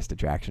a tourist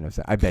attraction of.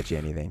 I bet you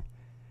anything.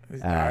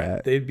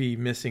 They'd be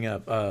missing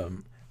up.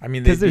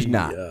 Because there's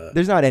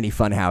not any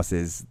fun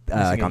houses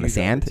like on the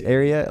sand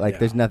area. Like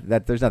there's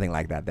nothing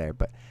like that there.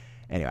 But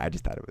anyway, I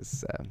just thought it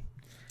was.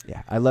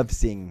 I loved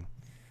seeing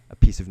a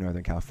piece of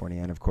Northern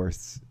California, and of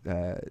course,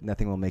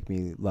 nothing will make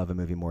me love a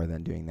movie more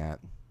than doing that.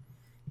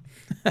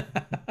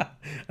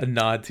 A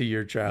nod to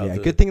your childhood.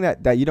 Yeah, good thing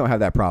that you don't have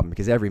that problem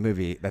because every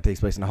movie that takes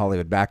place in a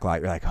Hollywood backlot,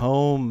 you're like,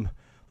 home,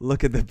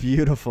 look at the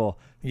beautiful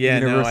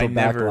Universal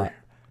backlot.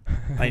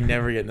 I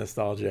never get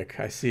nostalgic.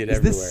 I see it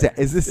everywhere.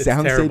 Is this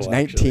Soundstage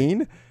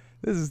 19?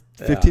 This is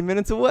 15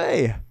 minutes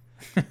away.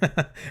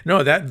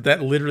 No,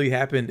 that literally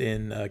happened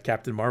in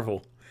Captain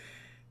Marvel,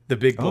 the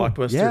big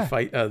blockbuster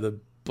fight, the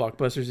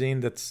blockbuster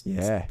scene. That's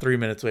 3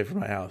 minutes away from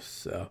my house.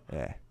 So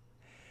yeah.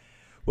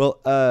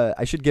 Well,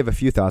 I should give a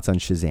few thoughts on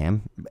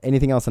Shazam.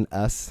 Anything else on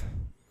Us?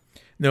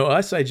 No,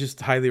 Us, I just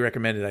highly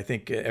recommend it. I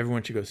think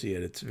everyone should go see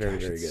it. It's very,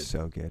 very good.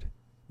 So good.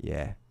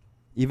 Yeah.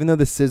 Even though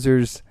the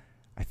scissors,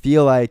 I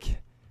feel like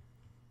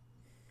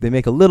they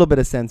make a little bit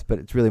of sense, but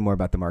it's really more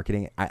about the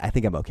marketing. I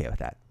think I'm okay with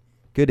that.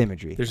 Good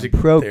imagery. There's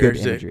good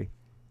imagery.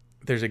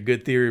 There's a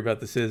good theory about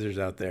the scissors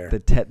out there. The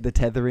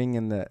tethering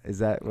and is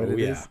that what it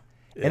is?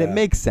 Yeah. And it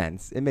makes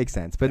sense.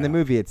 But in the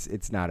movie,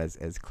 it's not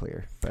as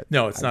clear. But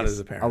no, it's not as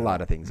apparent. A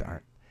lot of things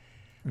aren't.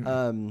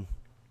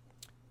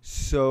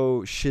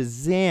 So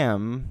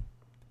Shazam,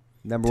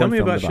 number Tell one. me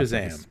film about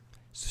Shazam.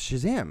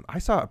 Shazam, I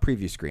saw a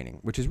preview screening,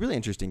 which is really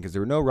interesting because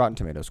there were no Rotten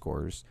Tomato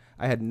scores.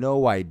 I had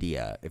no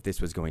idea if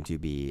this was going to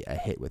be a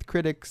hit with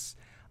critics.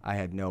 I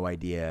had no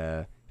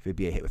idea if it'd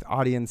be a hit with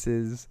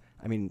audiences.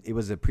 I mean, it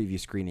was a preview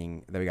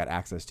screening that we got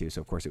access to,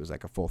 so of course it was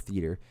like a full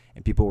theater,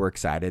 and people were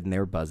excited and they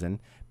were buzzing.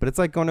 But it's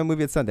like going to a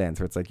movie at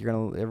Sundance, where it's like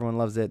everyone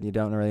loves it, and you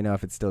don't really know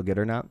if it's still good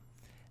or not.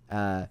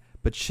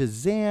 But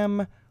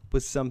Shazam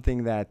was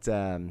something that,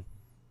 I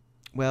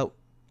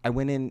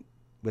went in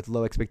with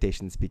low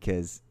expectations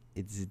because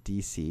it's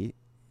DC,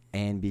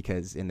 and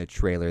because in the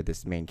trailer,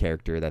 this main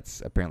character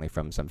that's apparently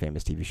from some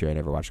famous TV show I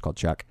never watched called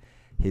Chuck,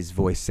 his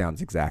voice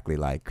sounds exactly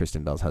like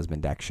Kristen Bell's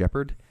husband, Dax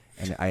Shepard.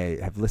 And I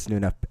have listened to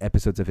enough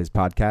episodes of his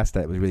podcast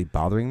that it was really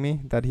bothering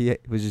me that he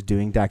was just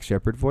doing Dax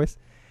Shepard voice.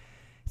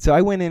 So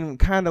I went in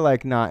kind of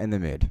like not in the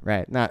mood,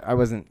 right? I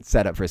wasn't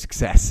set up for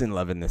success in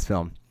loving this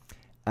film.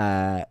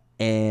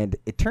 And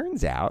it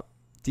turns out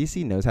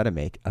DC knows how to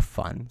make a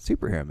fun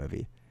superhero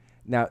movie.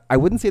 Now, I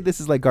wouldn't say this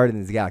is like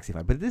Guardians of the Galaxy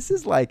fun, but this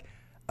is like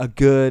a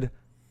good,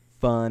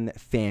 fun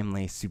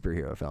family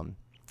superhero film.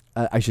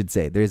 I should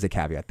say, there is a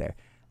caveat there.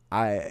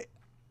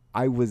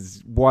 I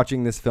was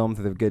watching this film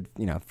through the good,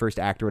 first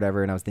act or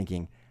whatever, and I was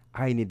thinking,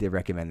 I need to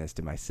recommend this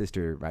to my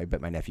sister. I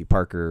bet my nephew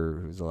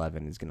Parker, who's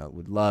 11,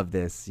 would love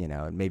this.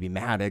 And maybe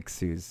Maddox,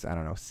 who's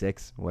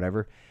 6,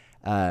 whatever.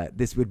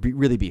 This would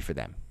really be for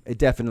them. It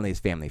definitely is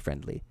family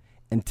friendly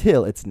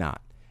until it's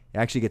not. It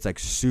actually gets like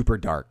super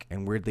dark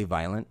and weirdly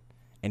violent,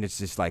 and it's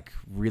just like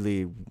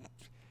really,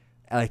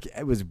 like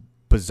it was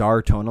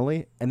bizarre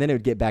tonally, and then it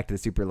would get back to the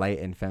super light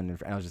and fun,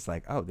 and I was just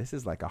like, oh, this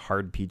is like a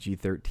hard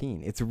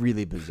PG-13. It's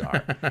really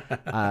bizarre.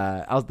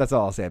 That's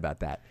all I'll say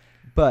about that.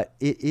 But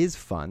it is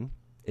fun.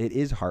 It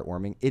is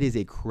heartwarming. It is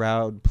a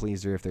crowd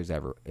pleaser if there's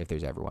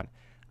ever one.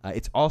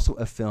 It's also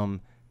a film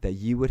that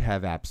you would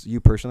have you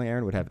personally,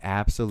 Aaron, would have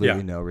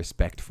absolutely no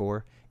respect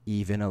for,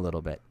 even a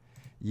little bit.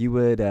 You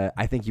would,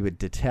 I think, you would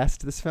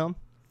detest this film.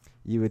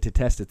 You would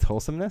detest its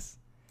wholesomeness,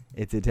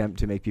 its attempt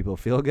to make people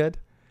feel good.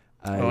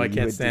 I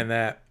can't stand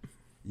that.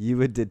 You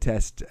would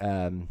detest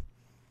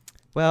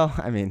Well,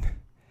 I mean,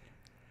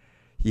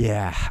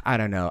 yeah, I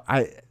don't know.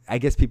 I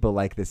guess people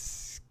like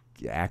this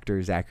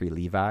actor Zachary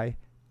Levi.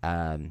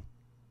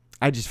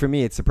 For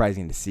me, it's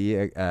surprising to see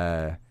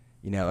a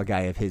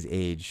guy of his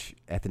age,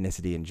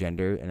 ethnicity, and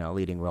gender in a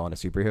leading role in a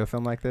superhero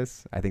film like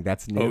this. I think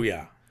that's new. Oh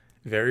yeah,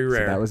 very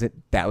rare. So that was it.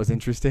 That was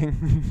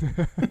interesting.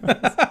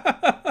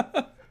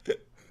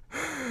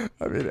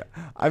 I mean,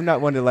 I'm not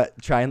one to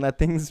try and let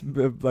things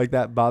like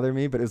that bother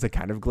me, but it was like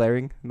kind of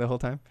glaring the whole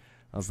time.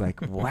 I was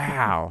like,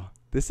 wow,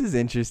 this is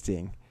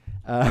interesting.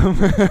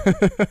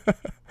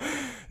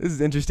 This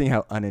is interesting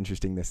how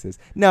uninteresting this is.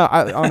 No,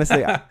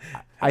 honestly,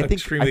 I think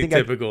extremely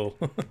typical.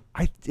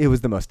 It was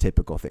the most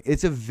typical thing.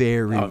 It's a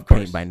very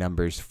paint by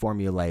numbers,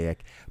 formulaic,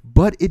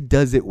 but it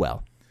does it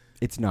well.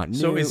 It's not new.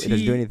 So it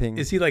doesn't do anything.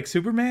 Is he like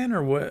Superman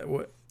or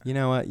what? You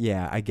know what?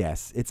 Yeah, I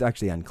guess. It's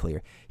actually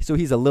unclear. So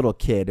he's a little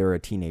kid or a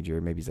teenager.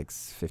 Maybe he's like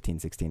 15,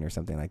 16 or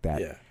something like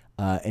that. Yeah.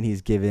 And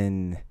he's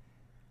given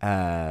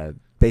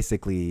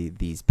basically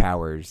these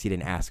powers. He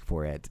didn't ask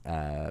for it,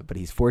 but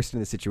he's forced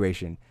into a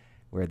situation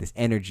where this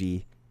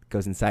energy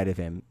goes inside of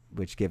him,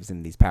 which gives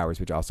him these powers,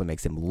 which also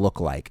makes him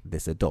look like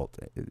this adult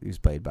who's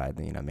played by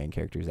the main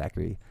character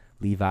Zachary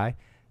Levi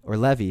or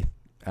Levy.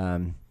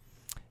 It's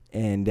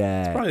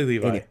probably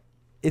Levi.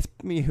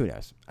 Who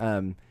knows?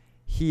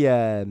 He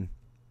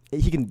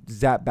can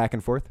zap back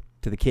and forth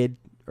to the kid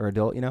or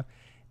adult,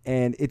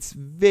 and it's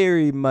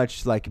very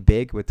much like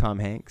Big with Tom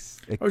Hanks.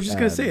 I was just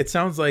gonna say, it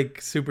sounds like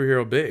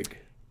superhero Big.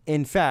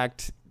 In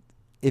fact,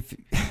 if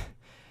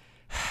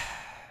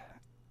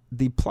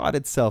the plot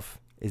itself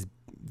is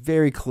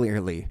very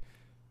clearly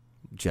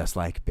just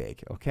like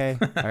Big, okay?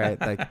 All right,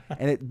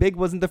 Big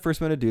wasn't the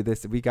first one to do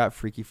this. We got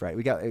Freaky Friday.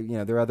 We got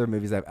there are other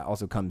movies that have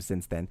also come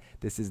since then.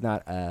 This is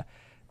not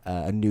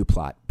a new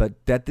plot, but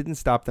that didn't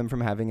stop them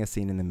from having a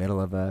scene in the middle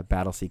of a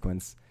battle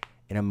sequence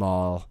in a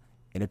mall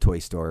in a toy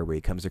store where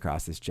he comes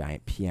across this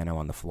giant piano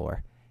on the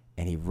floor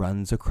and he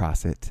runs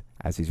across it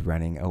as he's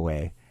running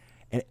away.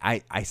 And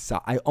I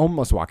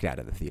almost walked out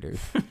of the theater.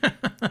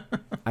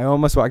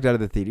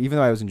 Even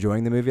though I was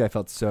enjoying the movie. I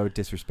felt so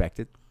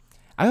disrespected.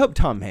 I hope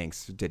Tom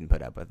Hanks didn't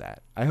put up with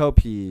that. I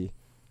hope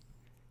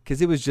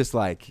because it was just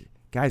like,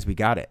 guys, we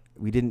got it.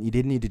 You didn't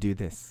need to do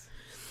this.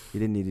 You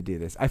didn't need to do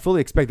this. I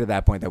fully expected at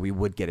that point that we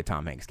would get a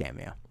Tom Hanks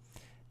cameo.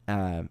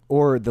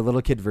 Or the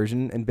little kid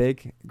version in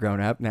Big,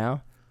 grown up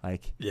now.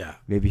 Like, yeah,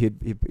 maybe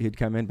he'd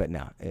come in, but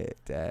no.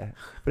 But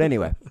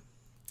anyway,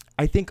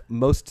 I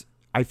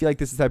feel like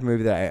this is the type of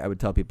movie that I would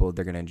tell people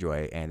they're going to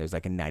enjoy, and there's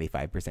like a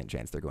 95%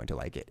 chance they're going to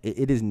like it.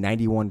 It is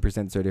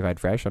 91% certified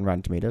fresh on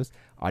Rotten Tomatoes,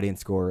 audience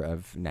score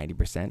of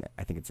 90%.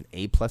 I think it's an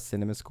A+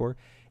 cinema score.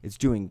 It's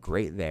doing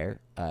great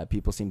there.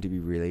 People seem to be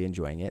really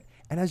enjoying it,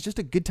 and has just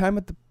a good time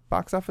at the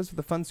box office with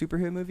a fun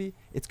superhero movie.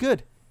 It's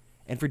good,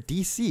 and for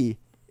DC,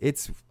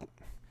 it's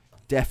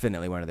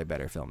definitely one of their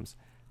better films.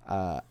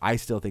 I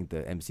still think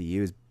the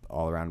MCU is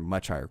all around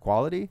much higher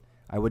quality.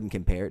 I wouldn't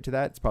compare it to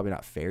that. It's probably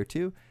not fair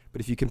to. But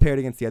if you compare it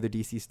against the other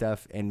DC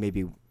stuff and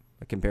maybe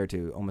compare it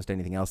to almost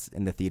anything else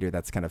in the theater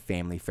that's kind of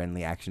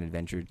family-friendly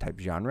action-adventure type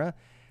genre,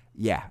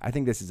 yeah, I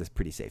think this is a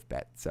pretty safe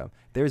bet. So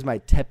there's my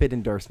tepid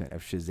endorsement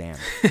of Shazam.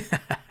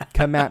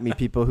 Come at me,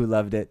 people who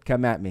loved it.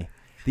 Come at me.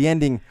 The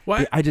ending,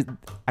 what?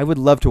 I would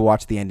love to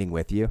watch the ending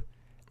with you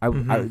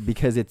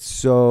because it's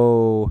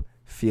so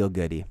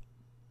feel-goody.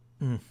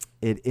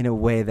 It in a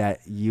way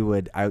that you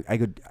would,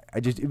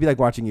 it'd be like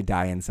watching you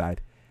die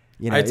inside.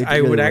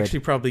 I would actually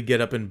probably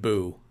get up and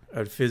boo. I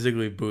would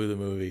physically boo the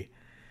movie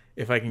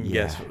if I can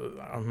guess.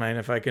 I mean,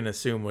 if I can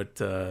assume what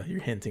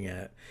you're hinting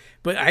at.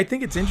 But I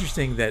think it's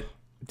interesting that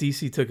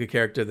DC took a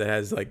character that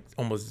has like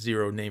almost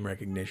zero name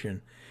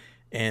recognition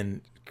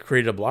and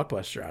created a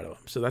blockbuster out of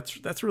him. So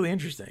that's really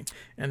interesting.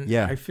 And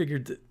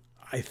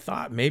I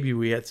thought maybe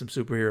we had some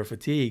superhero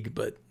fatigue,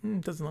 but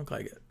it doesn't look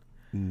like it.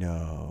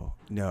 No.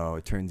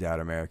 It turns out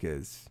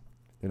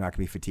they're not going to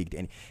be fatigued.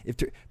 And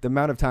the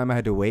amount of time I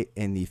had to wait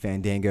in the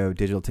Fandango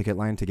digital ticket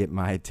line to get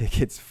my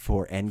tickets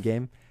for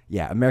Endgame,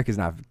 America's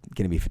not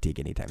going to be fatigued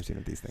anytime soon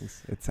with these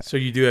things. So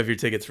you do have your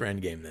tickets for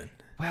Endgame then?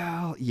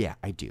 Well, yeah,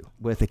 I do,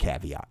 with a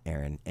caveat,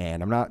 Aaron,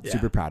 and I'm not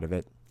super proud of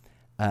it.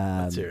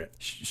 Let's hear it.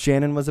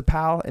 Shannon was a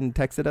pal and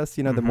texted us,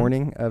 the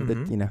morning of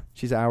the,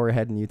 she's an hour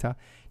ahead in Utah.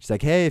 She's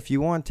like, hey, if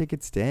you want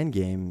tickets to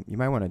Endgame, you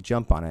might want to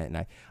jump on it.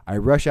 And I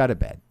rush out of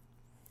bed.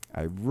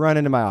 I run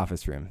into my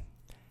office room.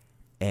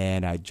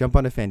 And I jump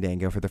onto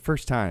Fandango for the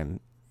first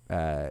time.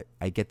 I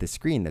get the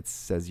screen that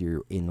says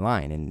you're in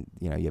line and,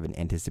 you have an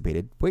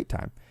anticipated wait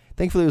time.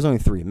 Thankfully, it was only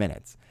 3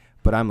 minutes.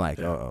 But I'm like,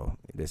 oh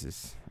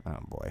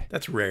boy.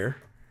 That's rare.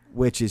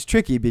 Which is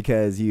tricky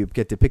because you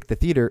get to pick the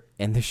theater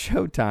and the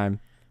show time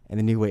and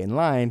then you wait in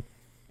line.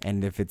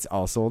 And if it's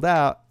all sold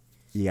out,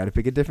 you got to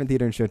pick a different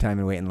theater and show time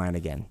and wait in line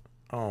again.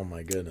 Oh,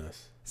 my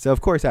goodness. So,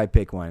 of course, I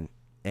pick one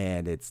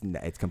and it's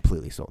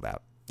completely sold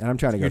out. And I'm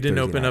trying to go. You didn't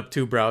open up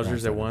 2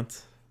 browsers at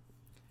once?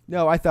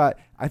 No, I thought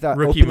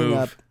rookie opening move.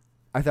 up,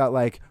 I thought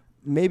like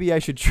maybe I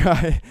should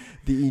try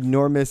the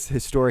enormous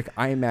historic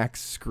IMAX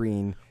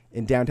screen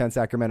in downtown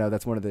Sacramento.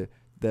 That's one of the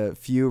the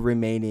few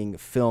remaining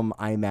film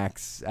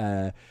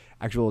IMAX,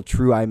 actual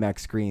true IMAX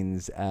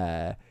screens.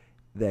 I'm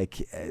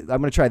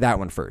going to try that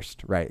one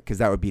first, right? Because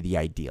that would be the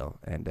ideal.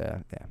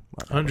 And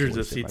hundreds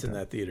of seats in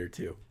that theater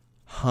too.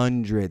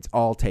 Hundreds,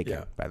 all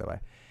taken, by the way.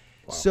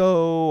 Wow.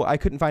 So I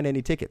couldn't find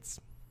any tickets.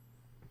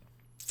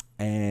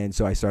 And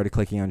so I started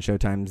clicking on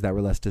showtimes that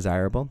were less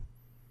desirable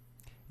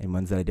and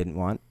ones that I didn't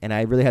want. And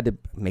I really had to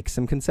make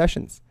some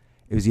concessions.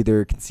 It was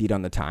either concede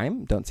on the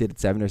time, don't see it at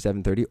 7 or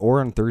 7:30, or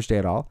on Thursday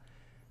at all,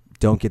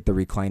 don't get the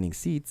reclining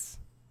seats,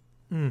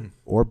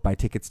 or buy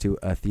tickets to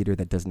a theater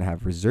that doesn't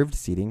have reserved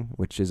seating,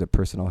 which is a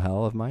personal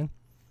hell of mine.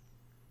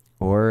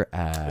 Or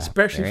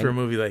especially for a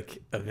movie like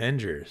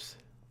Avengers.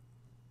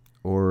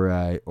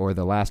 Or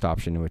the last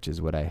option, which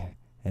is what I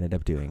ended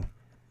up doing,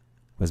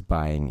 was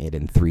buying it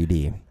in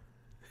 3D.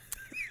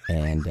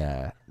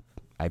 And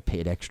I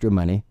paid extra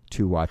money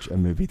to watch a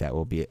movie that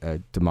will be a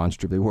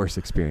demonstrably worse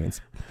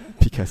experience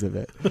because of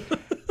it.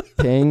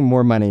 Paying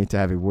more money to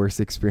have a worse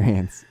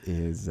experience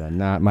is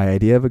not my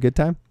idea of a good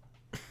time.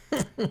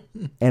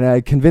 And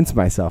I convinced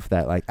myself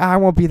that, like, I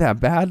won't be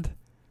that bad.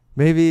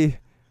 Maybe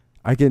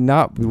I can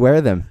not wear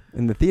them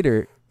in the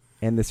theater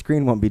and the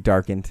screen won't be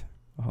darkened,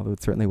 although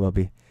it certainly will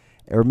be.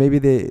 Or maybe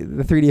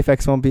the 3D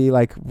effects won't be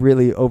like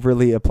really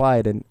overly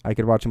applied and I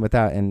could watch them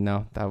without. And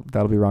no,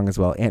 that'll be wrong as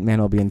well.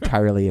 Ant-Man will be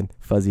entirely in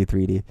fuzzy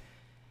 3D.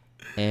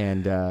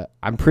 And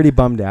I'm pretty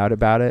bummed out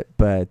about it,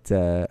 but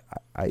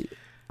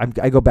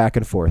I go back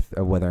and forth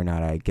of whether or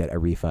not I get a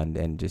refund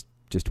and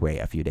just wait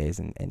a few days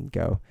and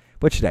go,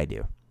 what should I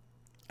do?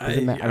 I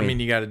mean,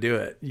 you got to do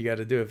it. You got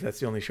to do it if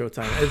that's the only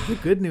showtime. The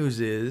good news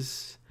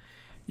is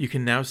you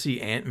can now see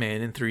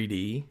Ant-Man in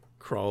 3D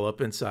crawl up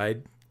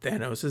inside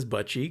Thanos'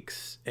 butt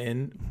cheeks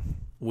and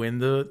win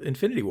the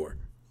Infinity War.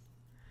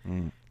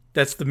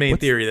 That's the main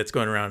theory that's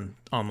going around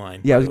online.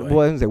 Yeah, I was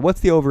going to say,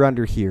 what's the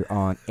over-under here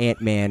on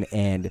Ant-Man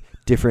and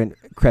different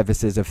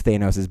crevices of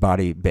Thanos'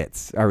 body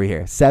bits? Are we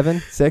here?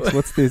 7? 6?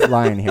 What's this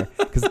line here?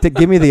 Because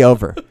give me the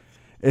over.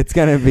 It's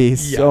going to be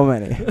so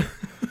many.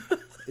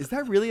 Is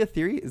that really a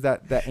theory? Is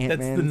that Ant-Man?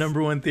 That's the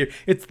number one theory.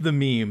 It's the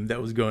meme that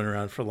was going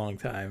around for a long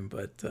time.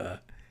 But that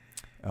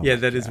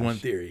is one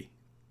theory.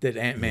 That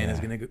Ant-Man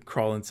is going to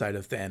crawl inside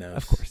of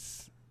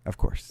Thanos. Of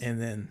course.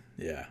 And then,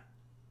 yeah.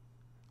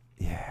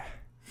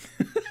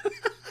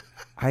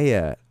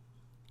 I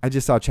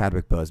just saw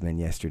Chadwick Boseman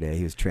yesterday.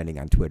 He was trending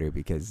on Twitter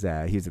because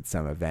he was at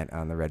some event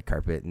on the red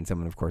carpet, and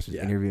someone, of course, was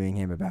interviewing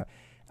him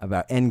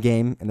about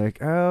Endgame. And they're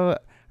like, "Oh, are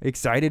you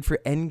excited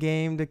for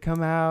Endgame to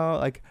come out?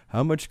 Like,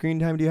 how much screen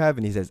time do you have?"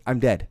 And he says, "I'm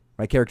dead.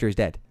 My character is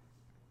dead."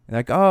 And they're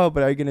like, "Oh,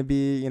 but are you going to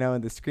be,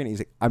 in the screen?" He's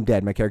like, "I'm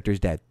dead. My character is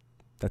dead.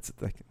 That's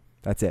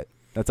it.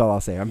 That's all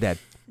I'll say. I'm dead."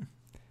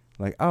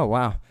 Like, oh,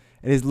 wow.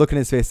 And his look in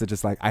his face is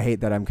just like, I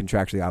hate that I'm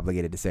contractually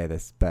obligated to say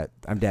this, but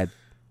I'm dead.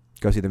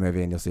 Go see the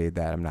movie and you'll see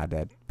that I'm not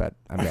dead, but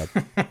I'm dead.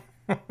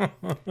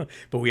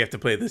 But we have to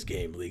play this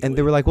game legally. And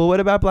they were like, well, what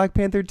about Black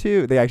Panther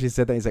 2? They actually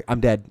said that. He's like, I'm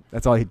dead.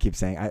 That's all he'd keep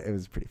saying. It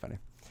was pretty funny.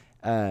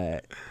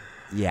 I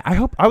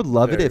would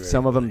love it if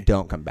some of them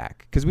don't come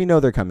back, because we know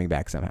they're coming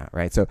back somehow,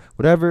 right? So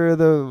whatever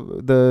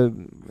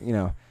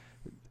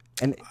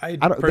and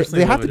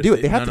they have to do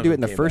it. They have to do it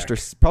in the first or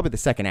probably the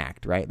second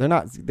act, right? They're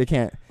not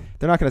going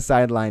to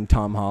sideline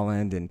Tom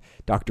Holland and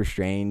Doctor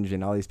Strange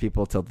and all these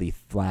people till the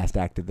last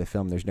act of the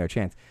film. There's no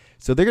chance.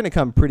 So they're going to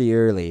come pretty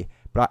early.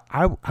 But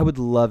I would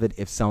love it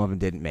if some of them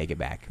didn't make it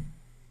back.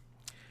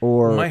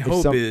 Or my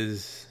hope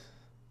is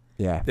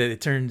that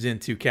it turns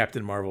into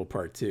Captain Marvel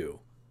Part 2,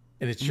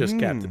 and it's just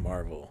Captain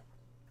Marvel,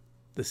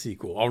 the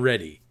sequel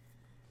already.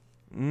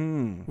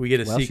 We get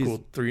a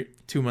sequel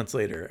 2 months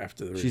later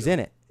after the original. She's in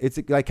it. It's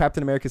like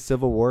Captain America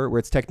Civil War, where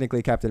it's technically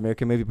a Captain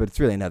America movie, but it's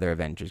really another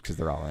Avengers because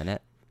they're all in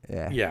it.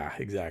 Yeah,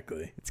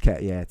 exactly.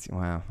 It's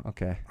wow.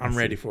 Okay, I'm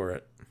ready for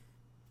it.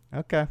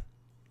 Okay.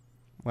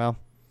 Well,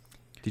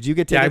 did you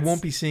get tickets? Yeah, I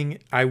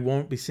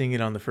won't be seeing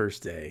it on the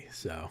first day.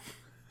 So,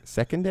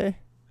 second day?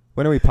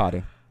 When are we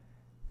potting?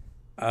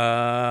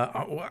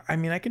 I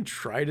mean, I can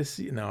try to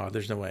see. No,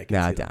 there's no way I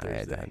can see it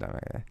on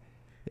Thursday.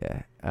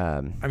 Yeah.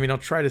 I mean, I'll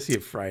try to see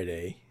it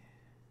Friday.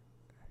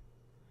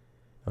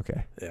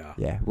 Okay. Yeah.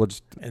 Yeah. We'll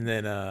just. And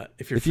then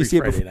if you see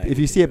it by if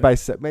you see it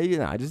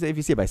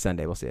by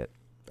Sunday, we'll see it.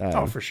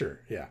 For sure.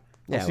 Yeah.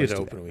 I'll see it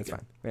open weekend. That's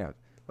fine. Yeah.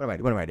 What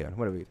am I doing?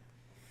 I'm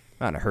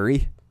not in a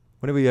hurry.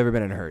 When have we ever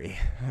been in a hurry?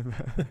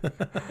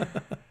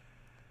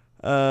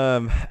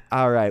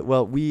 All right.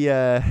 Well, we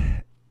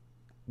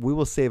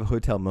will save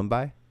Hotel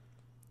Mumbai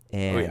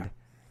and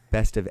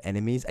Best of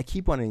Enemies. I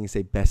keep wanting to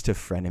say Best of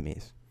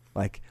Frenemies.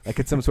 Like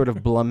it's some sort of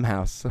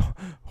Blumhouse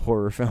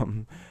horror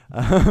film,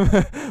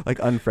 like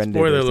Unfriended.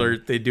 Spoiler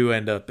alert: they do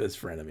end up as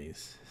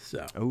frenemies.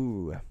 So,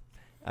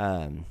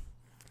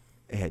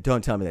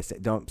 don't tell me this.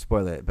 Don't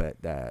spoil it. But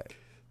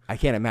I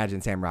can't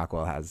imagine Sam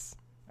Rockwell has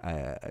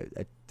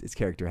his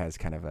character has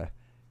kind of a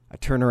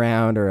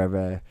turnaround or of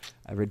a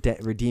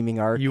redeeming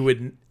arc. You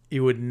would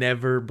You would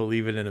never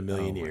believe it in a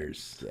million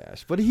years.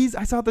 Gosh, but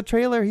I saw the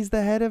trailer. He's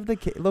the head of the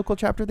local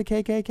chapter of the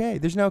KKK.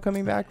 There's no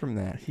coming back from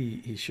that.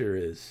 He sure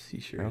is. He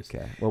sure is.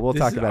 Okay. Well, we'll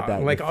talk about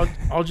that. Like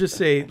I'll just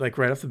say, like,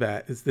 right off the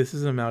bat, this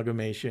is an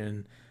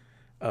amalgamation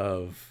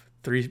of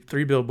three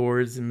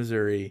billboards in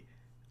Missouri,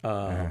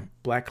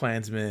 Black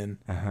Klansman,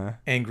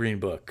 and Green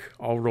Book,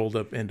 all rolled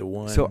up into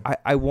one. So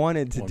I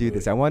wanted to do movie.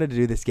 this. I wanted to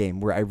do this game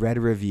where I read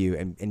a review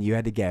and you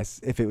had to guess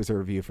if it was a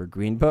review for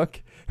Green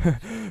Book,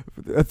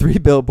 Three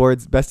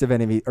Billboards, Best of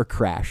Enemy, or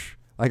Crash.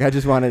 Like, I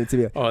just wanted it to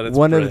be one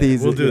brilliant. of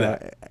these. We'll do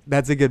that.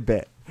 That's a good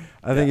bit.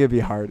 I think it'd be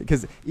hard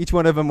because each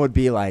one of them would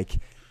be like,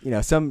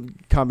 some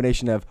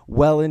combination of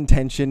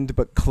well-intentioned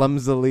but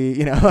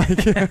clumsily,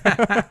 like.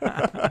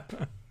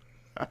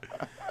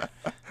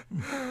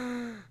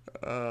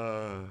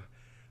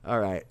 All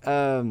right.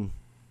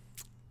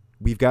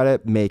 We've got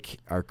to make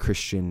our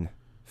Christian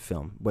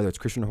film, whether it's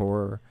Christian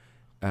horror,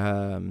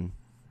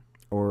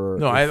 or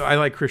no, I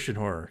like Christian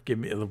horror. Give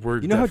me the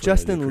word. You know how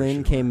Justin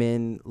Lin came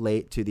in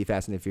late to the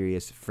Fast and the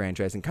Furious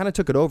franchise and kind of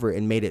took it over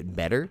and made it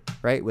better,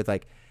 right? With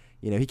like,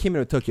 he came in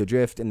with Tokyo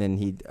Drift, and then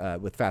he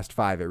with Fast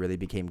 5, it really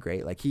became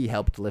great. Like, he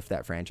helped lift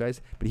that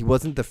franchise, but he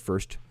wasn't the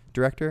first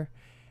director.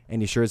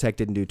 And he sure as heck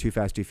didn't do Too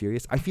Fast, Too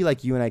Furious. I feel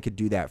like you and I could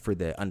do that for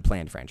the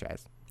Unplanned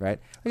franchise, right?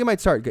 Like, it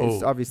might start good.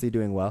 It's obviously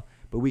doing well,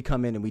 but we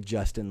come in and we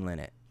Justin Lin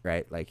it,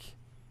 right? Like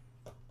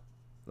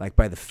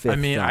by the fifth. I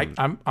mean,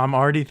 I'm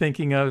already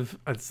thinking of.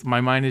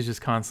 My mind is just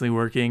constantly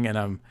working, and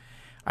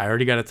I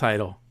already got a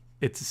title.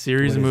 It's a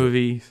series of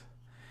movies.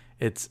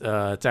 It's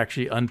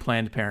actually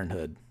Unplanned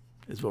Parenthood,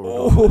 is what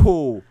we're going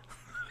with.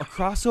 A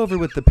crossover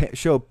with the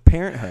show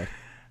Parenthood.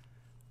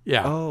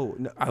 Yeah. Oh,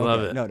 no, I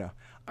love it. No.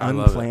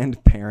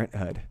 Unplanned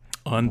Parenthood.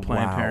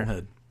 Unplanned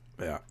Parenthood.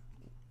 Yeah.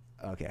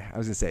 Okay. I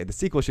was going to say the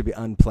sequel should be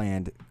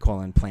Unplanned: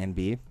 Plan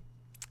B.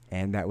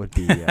 And that would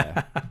be,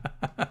 that'd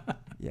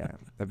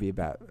be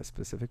about a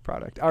specific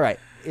product. All right.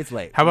 It's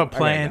late. How about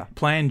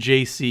Plan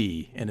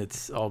JC? And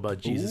it's all about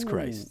Jesus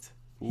Christ.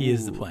 He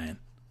is the plan.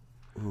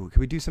 Ooh,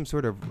 can we do some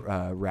sort of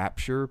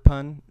rapture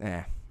pun?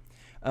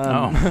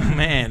 Oh,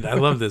 man. I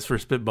love this for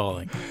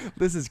spitballing.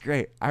 This is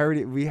great.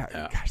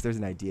 Gosh, there's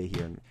an idea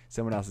here, and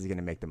someone else is going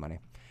to make the money.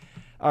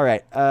 All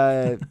right.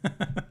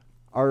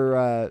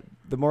 The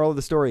moral of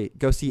the story,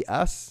 go see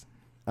Us.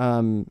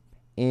 And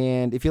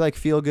if you like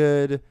feel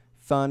good,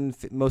 fun,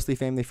 mostly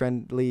family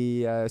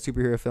friendly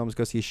superhero films,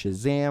 go see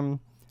Shazam.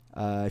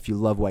 If you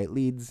love white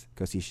leads,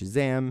 go see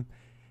Shazam.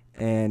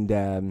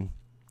 And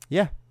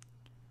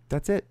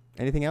that's it.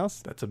 Anything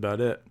else? That's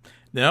about it.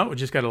 No, we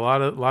just got a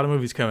lot of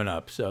movies coming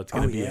up, so it's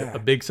going to be a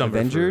big summer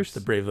Avengers? for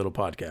the Brave Little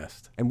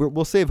Podcast. And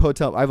we'll save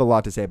Hotel. I have a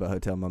lot to say about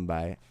Hotel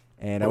Mumbai.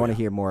 And I want to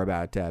hear more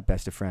about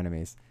Best of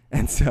Frenemies.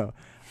 And so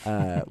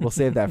we'll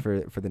save that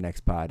for the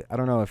next pod. I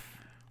don't know if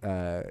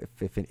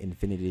Endgame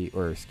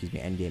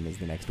is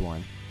the next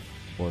one,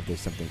 or if there's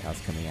something else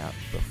coming out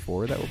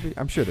before that will be.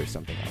 I'm sure there's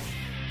something else.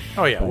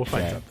 Oh, yeah, we'll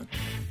find something.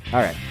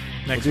 All right.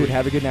 Next week. Dude,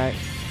 have a good night.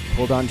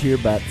 Hold on to your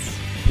butts.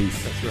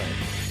 Peace. That's right.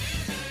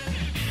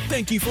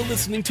 Thank you for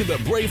listening to the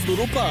Brave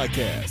Little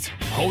Podcast.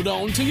 Hold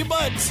on to your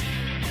butts.